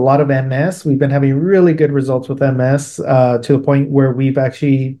Parkinson's, a lot of MS. We've been having really good results with MS to a point where we've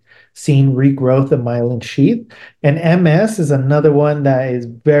actually seen regrowth of myelin sheath. And MS is another one that is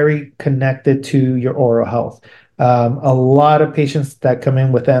very connected to your oral health. A lot of patients that come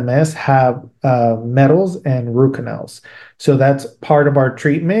in with MS have metals and root canals. So that's part of our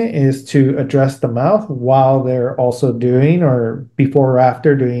treatment, is to address the mouth while they're also doing, or before or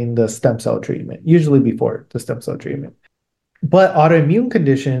after doing, the stem cell treatment, usually before the stem cell treatment. But autoimmune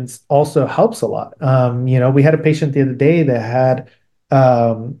conditions also helps a lot. We had a patient the other day that had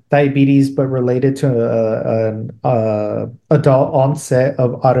diabetes, but related to an adult onset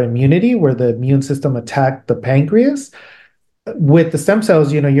of autoimmunity, where the immune system attacked the pancreas. With the stem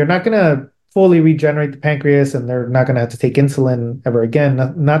cells, you're not going to fully regenerate the pancreas, and they're not going to have to take insulin ever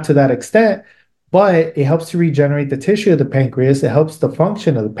again, not to that extent, but it helps to regenerate the tissue of the pancreas. It helps the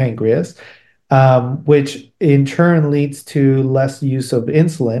function of the pancreas, which in turn leads to less use of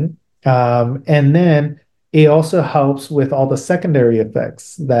insulin. And then it also helps with all the secondary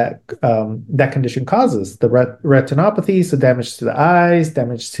effects that that condition causes: the retinopathy, so damage to the eyes,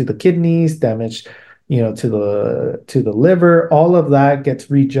 damage to the kidneys, damage, to the liver. All of that gets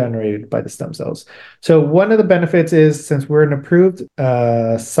regenerated by the stem cells. So one of the benefits is, since we're an approved we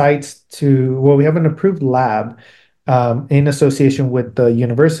have an approved lab in association with the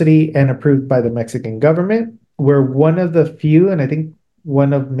university and approved by the Mexican government. We're one of the few, and I think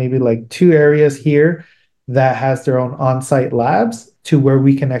one of maybe like two areas here that has their own on-site labs, to where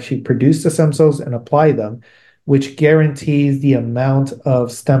we can actually produce the stem cells and apply them, which guarantees the amount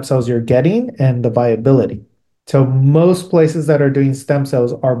of stem cells you're getting and the viability. So most places that are doing stem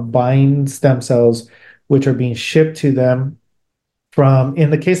cells are buying stem cells, which are being shipped to them from, in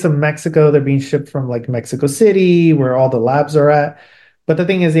the case of Mexico, they're being shipped from like Mexico City, where all the labs are at. But the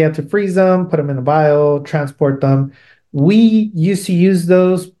thing is, they have to freeze them, put them in a vial, transport them. We used to use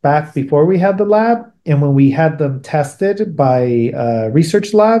those back before we had the lab. And when we had them tested by a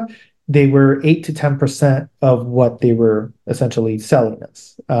research lab, they were 8 to 10% of what they were essentially selling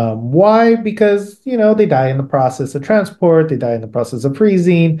us. Why? Because, they die in the process of transport, they die in the process of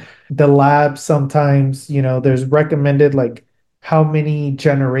freezing. The lab sometimes, there's recommended like how many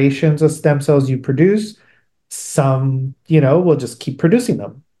generations of stem cells you produce. Some, will just keep producing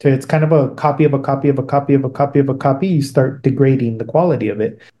them. So it's kind of a copy of a copy of a copy of a copy of a copy. You start degrading the quality of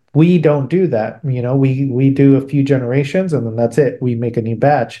it. We don't do that. We do a few generations, and then that's it. We make a new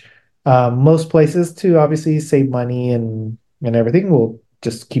batch. Most places, to obviously save money and everything, will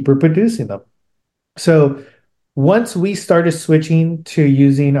just keep reproducing them. So once we started switching to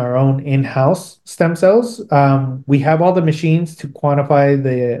using our own in-house stem cells, we have all the machines to quantify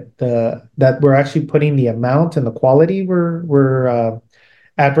that we're actually putting the amount and the quality we're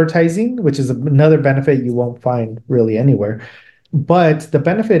advertising, which is another benefit you won't find really anywhere. But the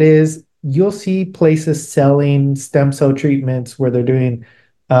benefit is, you'll see places selling stem cell treatments where they're doing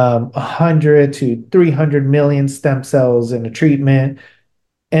 100 to 300 million stem cells in a treatment.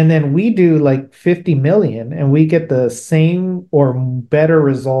 And then we do like 50 million, and we get the same or better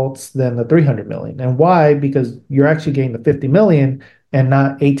results than the 300 million. And why? Because you're actually getting the 50 million and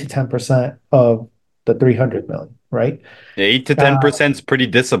not 8 to 10% of the 300 million, right? 8 to Uh, 10% is pretty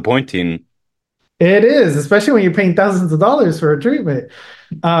disappointing. it is, especially when you're paying thousands of dollars for a treatment.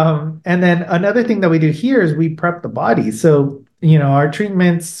 And then another thing that we do here is we prep the body. So, our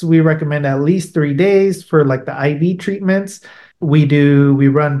treatments, we recommend at least 3 days for like the IV treatments. We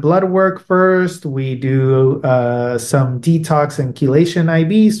run blood work first. We do some detox and chelation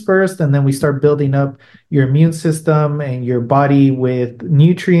IVs first, and then we start building up your immune system and your body with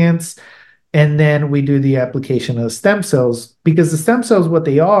nutrients. And then we do the application of stem cells because the stem cells, what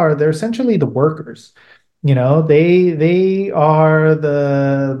they are, they're essentially the workers. They are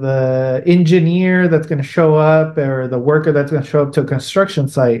the engineer that's going to show up or the worker that's going to show up to a construction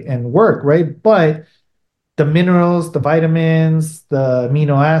site and work, right? But the minerals, the vitamins, the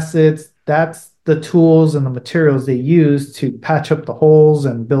amino acids, that's the tools and the materials they use to patch up the holes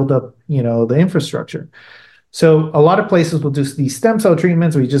and build up, the infrastructure. So a lot of places will do these stem cell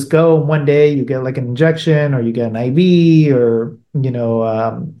treatments where you just go one day, you get like an injection or you get an IV or,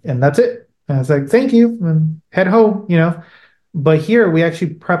 and that's it. And it's like, thank you, and head home. But here we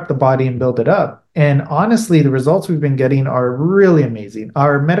actually prep the body and build it up. And honestly, the results we've been getting are really amazing.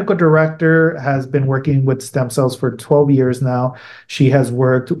 Our medical director has been working with stem cells for 12 years now. She has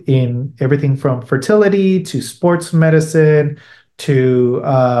worked in everything from fertility to sports medicine to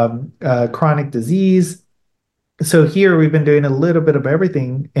chronic disease. So here we've been doing a little bit of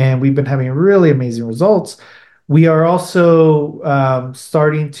everything and we've been having really amazing results. We are also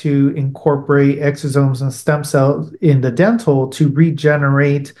starting to incorporate exosomes and stem cells in the dental to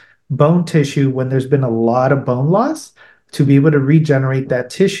regenerate bone tissue when there's been a lot of bone loss, to be able to regenerate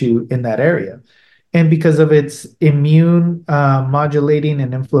that tissue in that area. And because of its immune modulating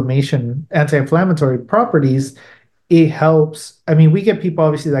and anti-inflammatory properties, it helps. I mean, we get people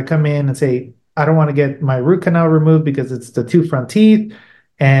obviously that come in and say, I don't want to get my root canal removed because it's the two front teeth.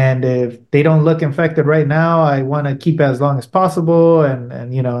 And if they don't look infected right now, I want to keep it as long as possible. And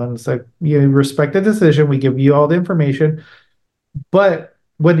it's like, you respect the decision. We give you all the information. But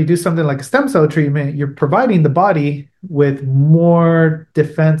when you do something like a stem cell treatment, you're providing the body with more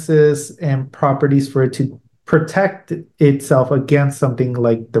defenses and properties for it to protect itself against something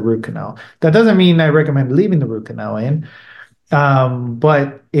like the root canal. That doesn't mean I recommend leaving the root canal in.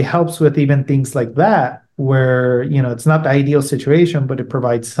 But it helps with even things like that, where, it's not the ideal situation, but it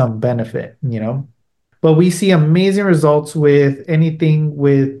provides some benefit. But we see amazing results with anything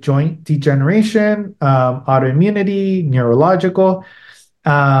with joint degeneration, autoimmunity, neurological.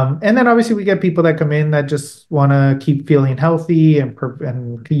 And then obviously we get people that come in that just want to keep feeling healthy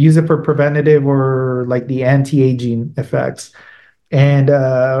and use it for preventative or like the anti-aging effects. And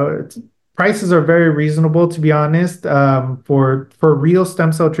prices are very reasonable, to be honest, for real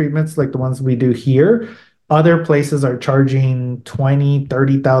stem cell treatments like the ones we do here. Other places are charging $20,000,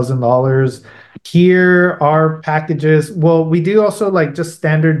 $30,000. Here, our packages, well, we do also like just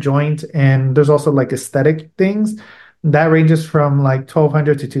standard joint, and there's also like aesthetic things that ranges from like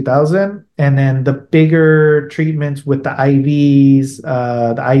 1,200 to 2,000. And then the bigger treatments with the IVs,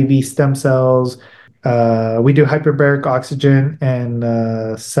 the IV stem cells. We do hyperbaric oxygen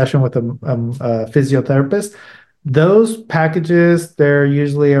and session with a physiotherapist. Those packages, they're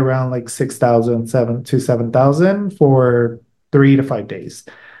usually around like 6,000, 7,000 for 3 to 5 days.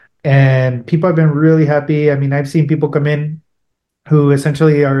 And people have been really happy. I mean, I've seen people come in who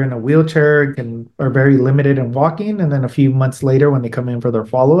essentially are in a wheelchair and are very limited in walking. And then a few months later, when they come in for their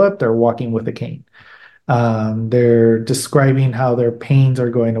follow-up, they're walking with a cane. They're describing how their pains are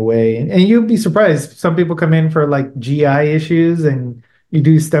going away. And you'd be surprised. Some people come in for like GI issues and you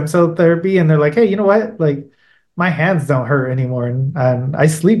do stem cell therapy and they're like, hey, you know what? Like my hands don't hurt anymore and I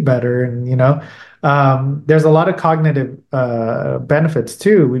sleep better. And, there's a lot of cognitive benefits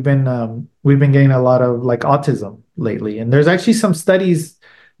too. We've been getting a lot of like autism lately. And there's actually some studies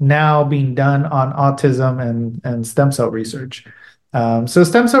now being done on autism and stem cell research. So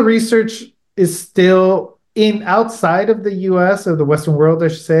stem cell research is still in outside of the US or the Western world, I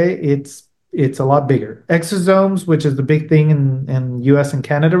should say, it's a lot bigger. Exosomes, which is the big thing in US and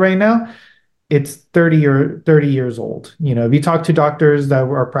Canada right now, it's 30 years old. If you talk to doctors that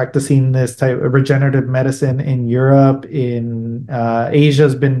are practicing this type of regenerative medicine in Europe, in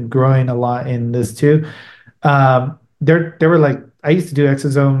Asia's been growing a lot in this too. They were like, I used to do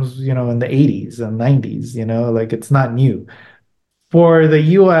exosomes, in the 80s and 90s, like it's not new. For the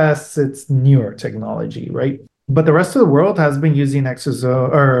US, it's newer technology, right? But the rest of the world has been using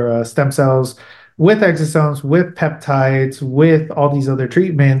stem cells with exosomes, with peptides, with all these other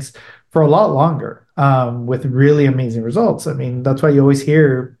treatments for a lot longer, with really amazing results. I mean, that's why you always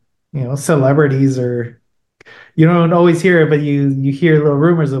hear, celebrities are You don't always hear it, but you hear little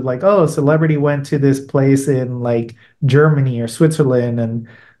rumors of like, oh, a celebrity went to this place in like Germany or Switzerland, and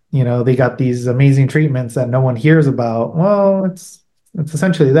they got these amazing treatments that no one hears about. Well, it's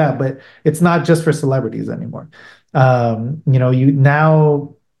essentially that, but it's not just for celebrities anymore. You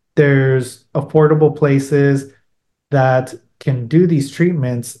now there's affordable places that can do these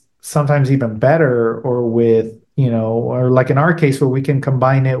treatments sometimes even better, or with or like in our case where we can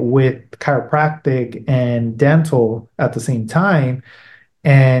combine it with chiropractic and dental at the same time,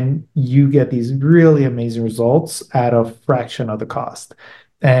 and you get these really amazing results at a fraction of the cost.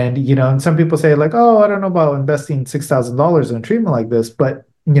 And some people say like, oh, I don't know about investing $6,000 in a treatment like this, but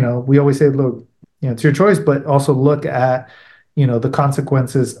we always say, look, it's your choice, but also look at the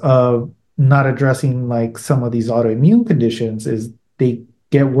consequences of not addressing like some of these autoimmune conditions. Is they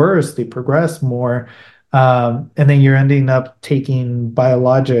get worse, they progress more, and then you're ending up taking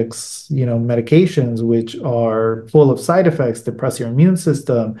biologics, medications, which are full of side effects, depress your immune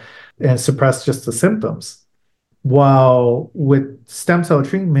system, and suppress just the symptoms. While with stem cell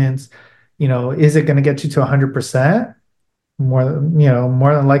treatments, is it going to get you to 100%? More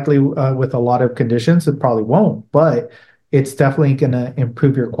than likely, with a lot of conditions, it probably won't, but it's definitely going to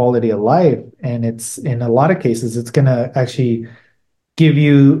improve your quality of life. And it's in a lot of cases, it's going to actually give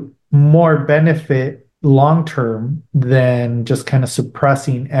you more benefit long term than just kind of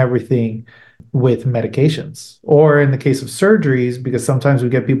suppressing everything with medications. Or in the case of surgeries, because sometimes we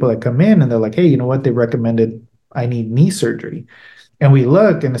get people that come in and they're like, hey, you know what? They recommended I need knee surgery. And we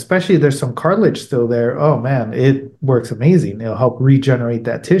look, and especially there's some cartilage still there. Oh man, it works amazing. It'll help regenerate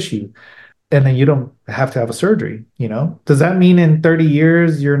that tissue. And then you don't have to have a surgery, Does that mean in 30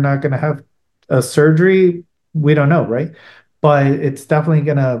 years you're not going to have a surgery? We don't know, right? But it's definitely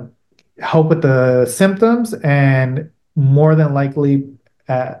going to help with the symptoms, and more than likely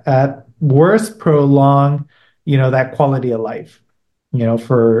at worst prolong, that quality of life,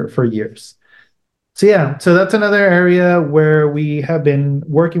 for years. So yeah, so that's another area where we have been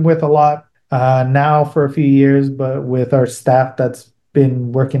working with a lot now for a few years, but with our staff that's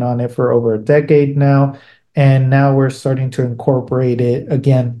been working on it for over a decade now. And now we're starting to incorporate it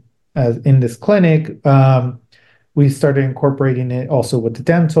again in this clinic. We started incorporating it also with the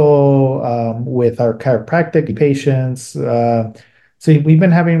dental, with our chiropractic patients. So we've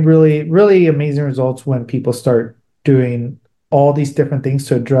been having really, really amazing results when people start doing all these different things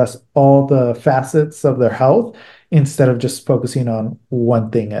to address all the facets of their health instead of just focusing on one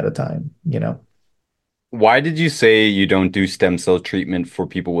thing at a time. Why did you say you don't do stem cell treatment for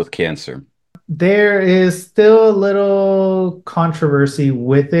people with cancer? There is still a little controversy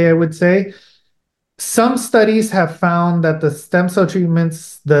with it, I would say. Some studies have found that the stem cell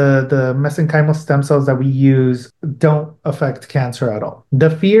treatments, the mesenchymal stem cells that we use, don't affect cancer at all. The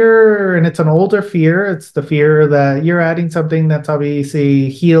fear, and it's an older fear, it's the fear that you're adding something that's obviously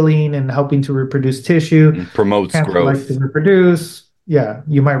healing and helping to reproduce tissue. And promotes Cancer growth. likes to reproduce. Yeah,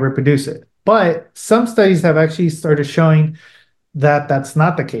 you might reproduce it. But some studies have actually started showing that that's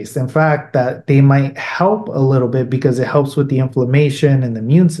not the case. In fact, that they might help a little bit because it helps with the inflammation and the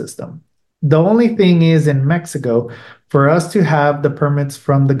immune system. The only thing is, in Mexico, for us to have the permits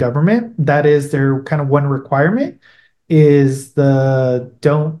from the government, that is their kind of one requirement, is the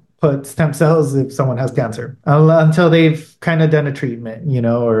don't put stem cells if someone has cancer until they've kind of done a treatment,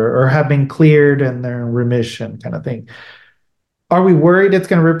 or have been cleared and they're in remission kind of thing. Are we worried it's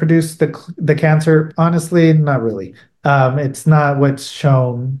going to reproduce the cancer? Honestly, not really. It's not what's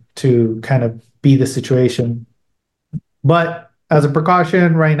shown to kind of be the situation. But as a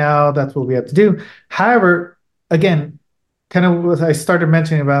precaution right now, that's what we have to do. However, again, kind of what I started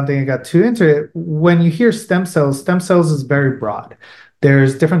mentioning about, I think I got too into it. When you hear stem cells is very broad.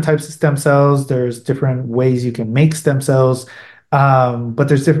 There's different types of stem cells. There's different ways you can make stem cells. But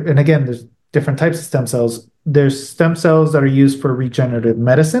there's different types of stem cells. There's stem cells that are used for regenerative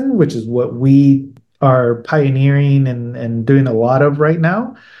medicine, which is what we are pioneering and doing a lot of right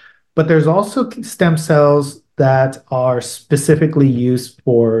now. But there's also stem cells that are specifically used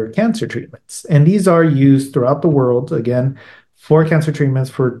for cancer treatments. And these are used throughout the world, again, for cancer treatments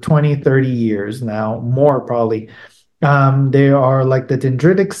for 20, 30 years now, more probably. They are like the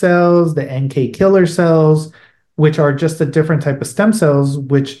dendritic cells, the NK killer cells, which are just a different type of stem cells,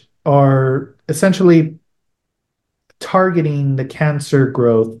 which are essentially targeting the cancer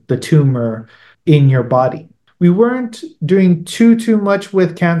growth, the tumor in your body. We weren't doing too much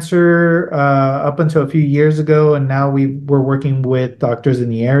with cancer up until a few years ago, and now we're working with doctors in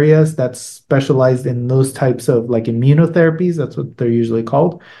the areas that specialized in those types of like immunotherapies. That's what they're usually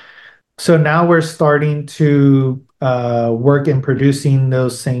called. So now we're starting to work in producing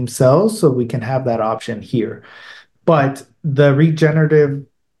those same cells, so we can have that option here. But the regenerative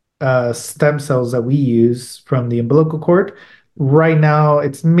stem cells that we use from the umbilical cord, right now,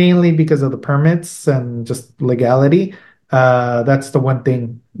 it's mainly because of the permits and just legality. That's the one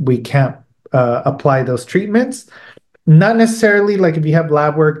thing we can't apply those treatments. Not necessarily like if you have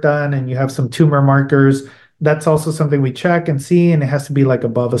lab work done and you have some tumor markers, that's also something we check and see, and it has to be like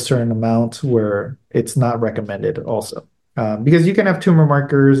above a certain amount where it's not recommended also. Because you can have tumor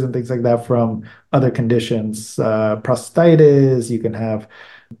markers and things like that from other conditions, prostatitis, you can have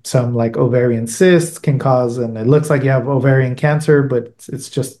some like ovarian cysts can cause, and it looks like you have ovarian cancer, but it's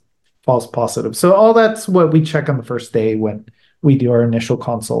just false positive. So all that's what we check on the first day when we do our initial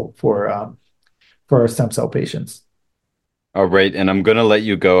consult for our stem cell patients. All right, and I'm gonna let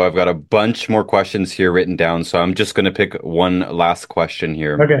you go. I've got a bunch more questions here written down, so I'm just gonna pick one last question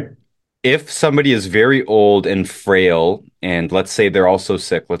here. Okay. If somebody is very old and frail, and let's say they're also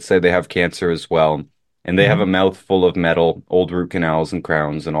sick, let's say they have cancer as well, and they have a mouth full of metal, old root canals and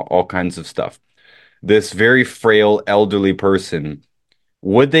crowns and all kinds of stuff, this very frail elderly person,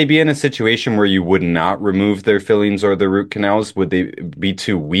 would they be in a situation where you would not remove their fillings or their root canals? Would they be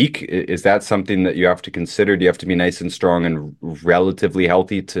too weak? Is that something that you have to consider? Do you have to be nice and strong and relatively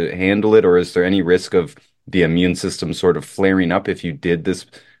healthy to handle it? Or is there any risk of the immune system sort of flaring up if you did this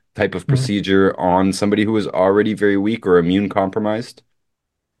type of procedure on somebody who is already very weak or immune compromised?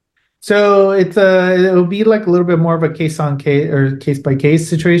 So it'll be like a little bit more of a case on case or case by case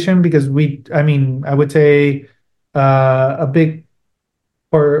situation because I would say a big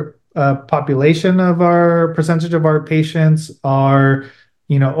or population of our percentage of our patients are,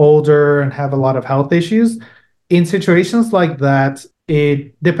 older and have a lot of health issues. In situations like that,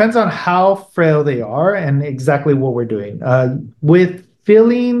 it depends on how frail they are and exactly what we're doing. With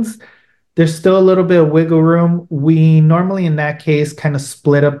fillings, there's still a little bit of wiggle room. We normally, in that case, kind of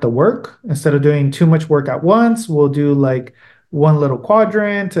split up the work. Instead of doing too much work at once, we'll do like one little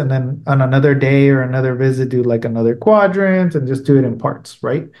quadrant, and then on another day or another visit, do like another quadrant and just do it in parts,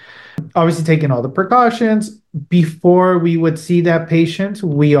 right? Obviously, taking all the precautions. Before we would see that patient,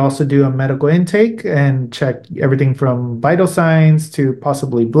 we also do a medical intake and check everything from vital signs to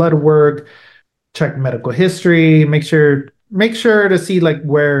possibly blood work, check medical history, make sure to see like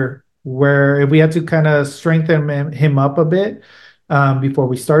where if we had to kind of strengthen him up a bit before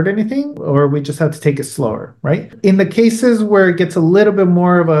we start anything, or we just have to take it slower, right? In the cases where it gets a little bit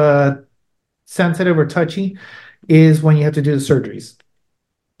more of a sensitive or touchy is when you have to do the surgeries.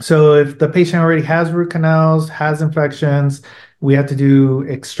 So if the patient already has root canals, has infections, we have to do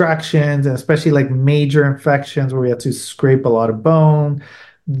extractions, and especially like major infections where we have to scrape a lot of bone.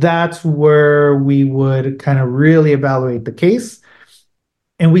 That's where we would kind of really evaluate the case.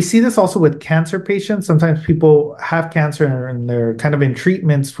 And we see this also with cancer patients. Sometimes people have cancer and they're kind of in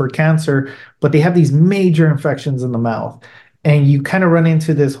treatments for cancer, but they have these major infections in the mouth. And you kind of run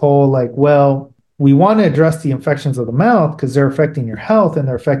into this whole like, well, we want to address the infections of the mouth because they're affecting your health and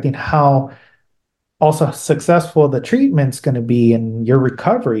they're affecting how also successful the treatment's going to be in your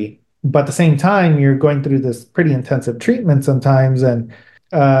recovery. But at the same time, you're going through this pretty intensive treatment sometimes. And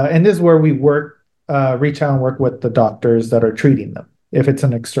this is where we reach out and work with the doctors that are treating them, if it's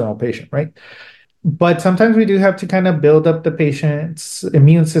an external patient, right? But sometimes we do have to kind of build up the patient's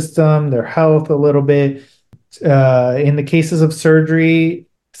immune system, their health a little bit. In the cases of surgery,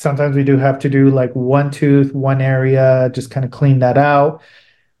 sometimes we do have to do like one tooth, one area, just kind of clean that out.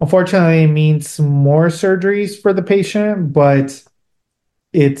 Unfortunately, it means more surgeries for the patient, but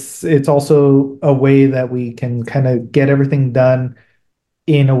it's also a way that we can kind of get everything done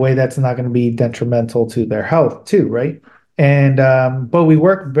in a way that's not going to be detrimental to their health too, right? And but we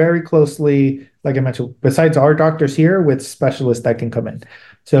work very closely, like I mentioned, besides our doctors here, with specialists that can come in.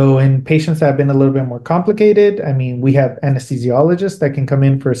 So in patients that have been a little bit more complicated, I mean, we have anesthesiologists that can come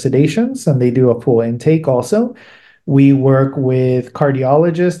in for sedations, and they do a full intake also. We work with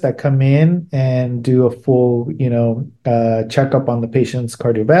cardiologists that come in and do a full, checkup on the patient's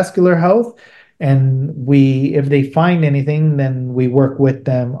cardiovascular health. And if they find anything, then we work with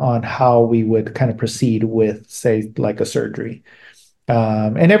them on how we would kind of proceed with, say, like a surgery.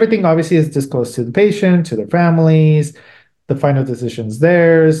 And everything obviously is disclosed to the patient, to their families. The final decision's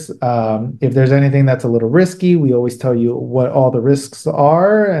theirs. If there's anything that's a little risky, we always tell you what all the risks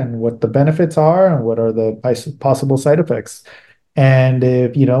are and what the benefits are and what are the possible side effects. And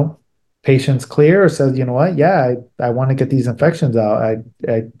if, patient's clear or says, you know what, yeah, I want to get these infections out.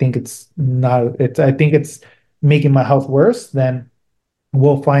 I think I think it's making my health worse, then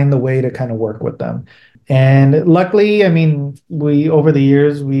we'll find the way to kind of work with them. And luckily, I mean, we over the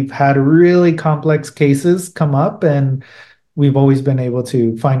years we've had really complex cases come up, and we've always been able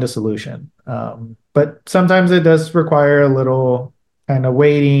to find a solution. But sometimes it does require a little kind of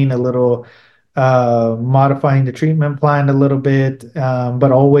waiting, a little modifying the treatment plan a little bit,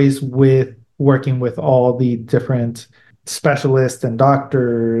 but always with working with all the different specialists and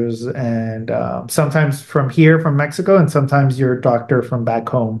doctors, and sometimes from here, from Mexico, and sometimes your doctor from back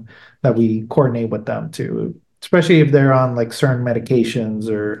home that we coordinate with them too, especially if they're on like certain medications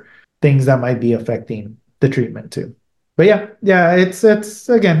or things that might be affecting the treatment too. But yeah, it's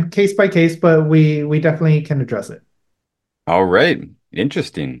again case by case, but we definitely can address it. All right.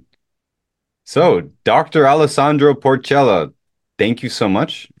 Interesting. So, Dr. Alessandro Porcella, thank you so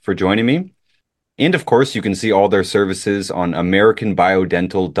much for joining me. And of course, you can see all their services on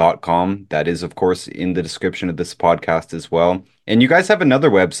americanbiodental.com. That is, of course, in the description of this podcast as well. And you guys have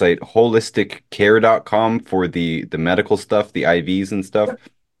another website, holisticcare.com, for the medical stuff, the IVs and stuff.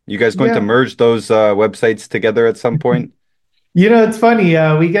 You guys going to merge those websites together at some point? It's funny.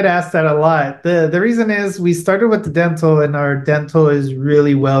 We get asked that a lot. The reason is we started with the dental, and our dental is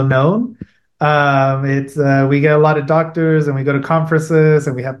really well known. It's we get a lot of doctors, and we go to conferences,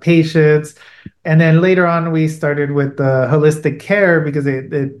 and we have patients. And then later on, we started with the holistic care because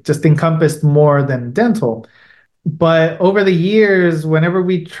it just encompassed more than dental. But over the years, whenever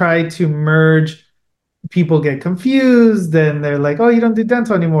we try to merge, people get confused, and they're like, "Oh, you don't do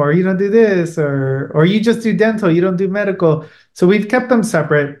dental anymore. You don't do this, or you just do dental. You don't do medical." So we've kept them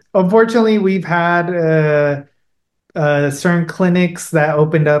separate. Unfortunately, we've had certain clinics that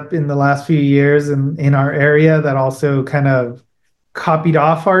opened up in the last few years in our area that also kind of copied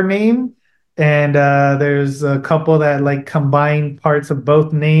off our name. And there's a couple that like combine parts of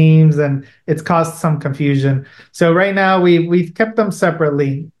both names, and it's caused some confusion. So right now we've kept them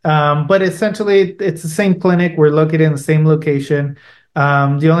separately, but essentially it's the same clinic. We're located in the same location.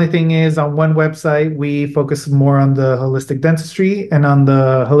 The only thing is, on one website we focus more on the holistic dentistry, and on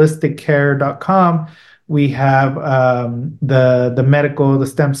the holisticcare.com we have the medical, the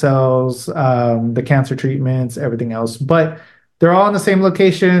stem cells, the cancer treatments, everything else. But they're all in the same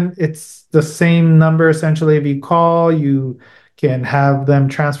location. It's the same number essentially. If you call, you can have them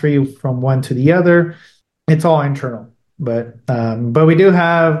transfer you from one to the other. It's all internal. But we do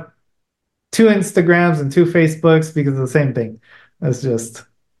have 2 Instagrams and 2 Facebooks because of the same thing. That's just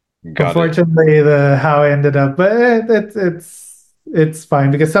unfortunately how it ended up. But it's fine,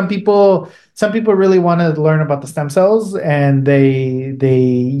 because some people really want to learn about the stem cells, and they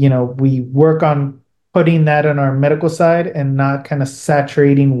we work on putting that on our medical side and not kind of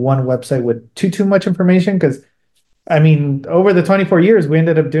saturating one website with too much information. Because I mean, over the 24 years, we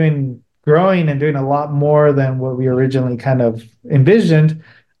ended up growing and doing a lot more than what we originally kind of envisioned.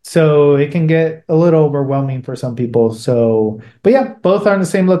 So it can get a little overwhelming for some people. So, but yeah, both are in the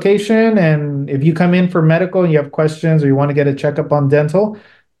same location. And if you come in for medical and you have questions, or you want to get a checkup on dental,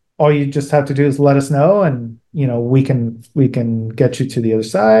 all you just have to do is let us know, and we can get you to the other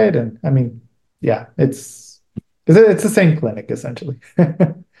side. And I mean, yeah, it's the same clinic essentially.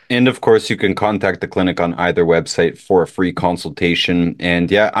 And of course, you can contact the clinic on either website for a free consultation. And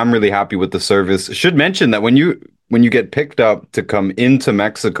yeah, I'm really happy with the service. Should mention that when you get picked up to come into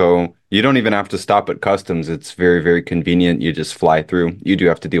Mexico, you don't even have to stop at customs. It's very, very convenient. You just fly through. You do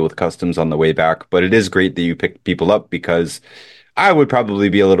have to deal with customs on the way back, but it is great that you pick people up, because I would probably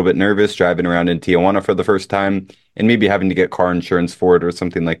be a little bit nervous driving around in Tijuana for the first time and maybe having to get car insurance for it or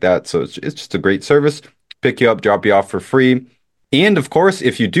something like that. So it's just a great service. Pick you up, drop you off for free. And of course,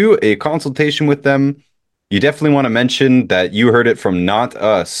 if you do a consultation with them, you definitely want to mention that you heard it from not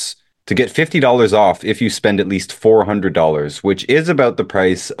us, to get $50 off if you spend at least $400, which is about the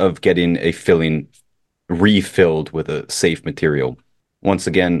price of getting a filling refilled with a safe material. Once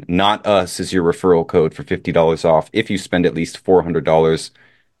again, not us is your referral code for $50 off if you spend at least $400.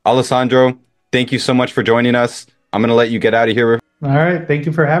 Alessandro, thank you so much for joining us. I'm going to let you get out of here. All right. Thank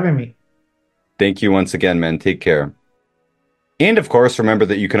you for having me. Thank you once again, man. Take care. And of course, remember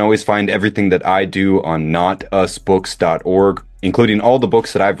that you can always find everything that I do on notusbooks.org, including all the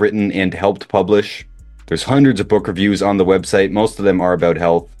books that I've written and helped publish. There's hundreds of book reviews on the website. Most of them are about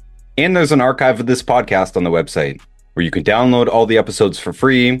health. And there's an archive of this podcast on the website, where you can download all the episodes for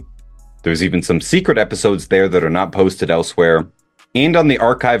free. There's even some secret episodes there that are not posted elsewhere. And on the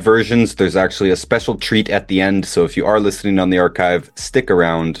archive versions, there's actually a special treat at the end. So if you are listening on the archive, stick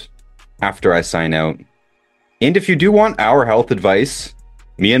around after I sign out. And if you do want our health advice,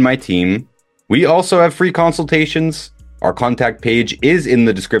 me and my team, we also have free consultations. Our contact page is in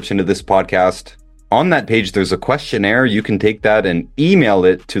the description of this podcast. On that page, there's a questionnaire. You can take that and email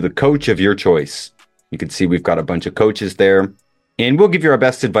it to the coach of your choice. You can see we've got a bunch of coaches there. And we'll give you our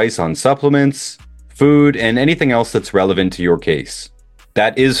best advice on supplements, food, and anything else that's relevant to your case.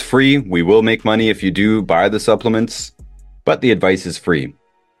 That is free. We will make money if you do buy the supplements, but the advice is free.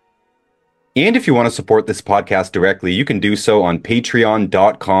 And if you want to support this podcast directly, you can do so on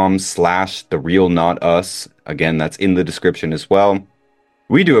patreon.com/therealnotus. Again, that's in the description as well.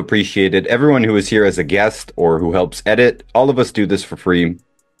 We do appreciate it. Everyone who is here as a guest or who helps edit, all of us do this for free.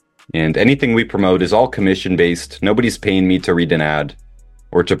 And anything we promote is all commission-based. Nobody's paying me to read an ad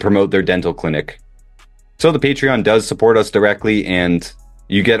or to promote their dental clinic. So the Patreon does support us directly, and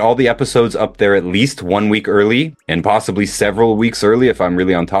you get all the episodes up there at least 1 week early, and possibly several weeks early if I'm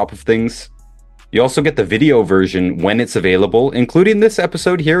really on top of things. You also get the video version when it's available, including this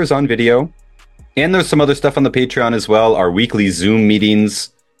episode here is on video. And there's some other stuff on the Patreon as well, our weekly Zoom meetings,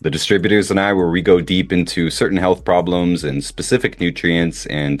 the distributors and I, where we go deep into certain health problems and specific nutrients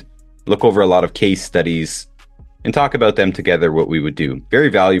and look over a lot of case studies and talk about them together, what we would do. Very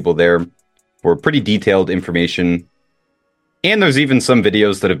valuable there for pretty detailed information. And there's even some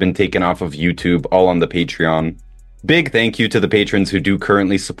videos that have been taken off of YouTube, all on the Patreon. Big thank you to the patrons who do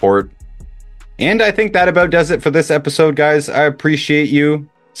currently support. And I think that about does it for this episode, guys. I appreciate you.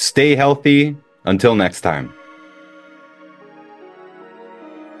 Stay healthy. Until next time.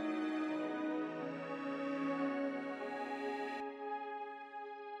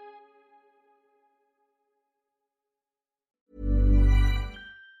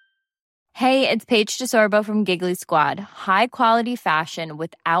 Hey, it's Paige DeSorbo from Giggly Squad. High quality fashion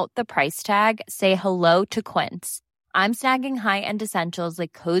without the price tag. Say hello to Quince. I'm snagging high-end essentials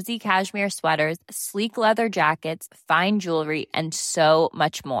like cozy cashmere sweaters, sleek leather jackets, fine jewelry, and so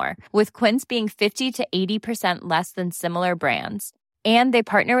much more. With Quince being 50 to 80% less than similar brands. And they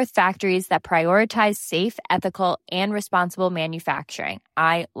partner with factories that prioritize safe, ethical, and responsible manufacturing.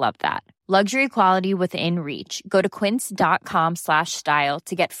 I love that. Luxury quality within reach. Go to quince.com/style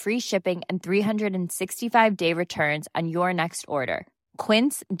to get free shipping and 365-day returns on your next order.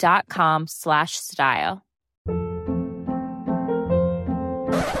 Quince.com/style.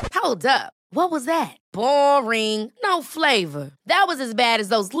 Hold up. What was that? Boring. No flavor. That was as bad as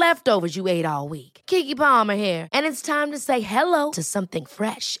those leftovers you ate all week. Keke Palmer here, and it's time to say hello to something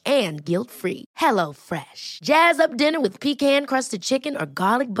fresh and guilt-free. Hello Fresh. Jazz up dinner with pecan-crusted chicken or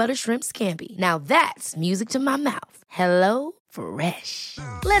garlic butter shrimp scampi. Now that's music to my mouth. Hello Fresh.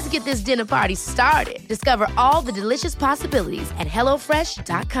 Let's get this dinner party started. Discover all the delicious possibilities at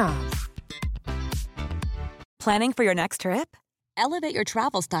hellofresh.com. Planning for your next trip? Elevate your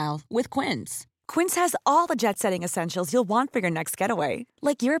travel style with Quince. Quince has all the jet-setting essentials you'll want for your next getaway,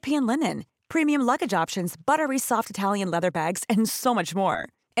 like European linen, premium luggage options, buttery soft Italian leather bags, and so much more.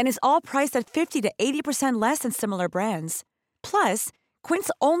 And is all priced at 50 to 80% less than similar brands. Plus, Quince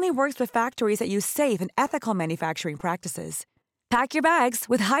only works with factories that use safe and ethical manufacturing practices. Pack your bags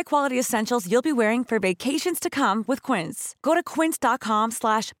with high-quality essentials you'll be wearing for vacations to come with Quince. Go to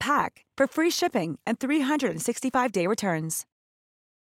quince.com/pack for free shipping and 365-day returns.